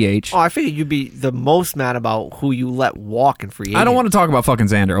 Oh, I figured you'd be the most mad about who you let walk in free agency. I don't want to talk about fucking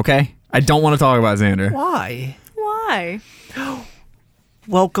Xander, okay? I don't want to talk about Xander. Why? Why?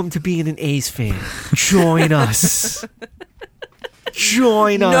 Welcome to being an A's fan. Join us.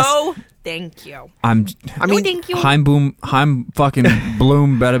 Join us. No, thank you. I mean, thank you. Heim fucking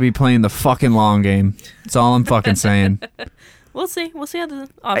Bloom better be playing the fucking long game. That's all I'm fucking saying. We'll see. We'll see how the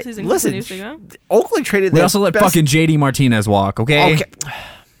offseason listen, continues to go. Oakland traded. We their also let best- fucking JD Martinez walk, okay? Okay.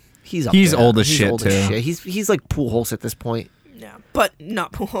 He's up He's there. old as He's shit, old too. as shit. He's like Pujols at this point, Yeah, but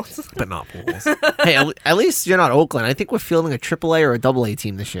not pools. but not Pujols. Hey, at least you're not Oakland. I think we're fielding a AAA or a AA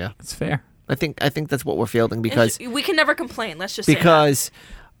team this year. It's fair. I think that's what we're fielding because we can never complain. Let's just say that. because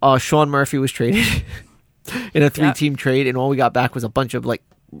Sean Murphy was traded in a 3-team trade, and all we got back was a bunch of like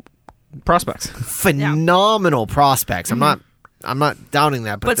prospects. Phenomenal prospects. I'm not doubting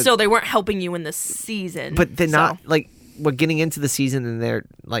that, but still, they weren't helping you in the season. But they're not like we're getting into the season and they're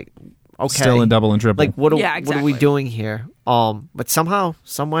like okay, Still in double and triple. like what are we exactly. doing here? But somehow,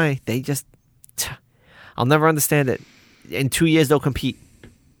 some way, they just I'll never understand it. In 2 years, they'll compete.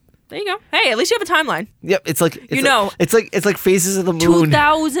 There you go. Hey, at least you have a timeline. Yep, it's like it's like phases of the moon.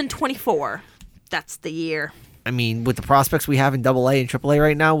 2024. That's the year. I mean, with the prospects we have in Double A and Triple A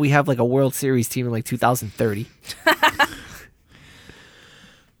right now, we have like a World Series team in like 2030.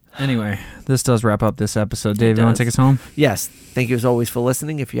 Anyway, this does wrap up this episode. Dave, you want to take us home? Yes. Thank you as always for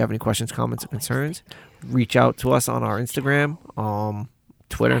listening. If you have any questions, comments, or concerns, reach out to us on our Instagram,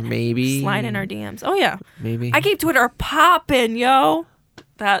 Twitter, maybe. Slide in our DMs. Oh yeah, maybe. I keep Twitter popping, yo.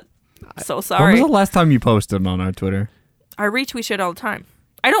 So sorry. When was the last time you posted on our Twitter? I retweet shit all the time.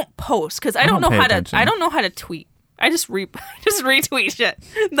 I don't post because I don't know pay how attention. to. I don't know how to tweet. I just retweet shit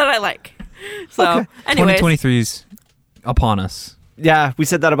that I like. So, anyways, 2023's upon us. Yeah, we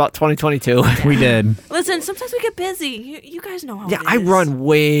said that about 2022. We did. listen. Sometimes we get busy. You guys know how. Yeah, it I is. run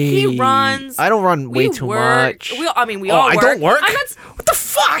way. He runs. I don't run way too work. much. We all I work. don't work. I'm not, What the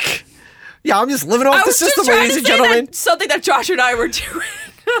fuck? Yeah, I'm just living I off the was just system, trying ladies to and say gentlemen. that something that Josh and I were doing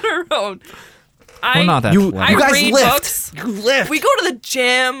on our own. We're not that You clever. guys read lift. books. You lift. We go to the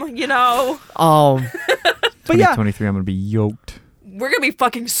gym. But yeah, 2023, I'm going to be yoked. We're gonna be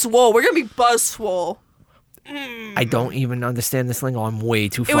fucking swole. We're gonna be buzz swole. I don't even understand this lingo. I'm way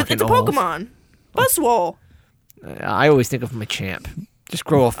too fucking It's a old. Pokemon. Buzz swole. I always think of Machamp. Just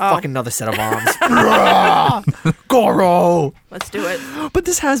grow a fucking another set of arms. Goro. Let's do it. But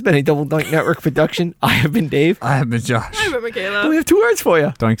this has been a Double Doink Network production. I have been Dave. I have been Josh. I remember We Michaela. have 2 words for you.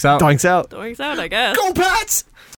 Doinks out. Doinks out. Doink'd out, I guess. Go Pats!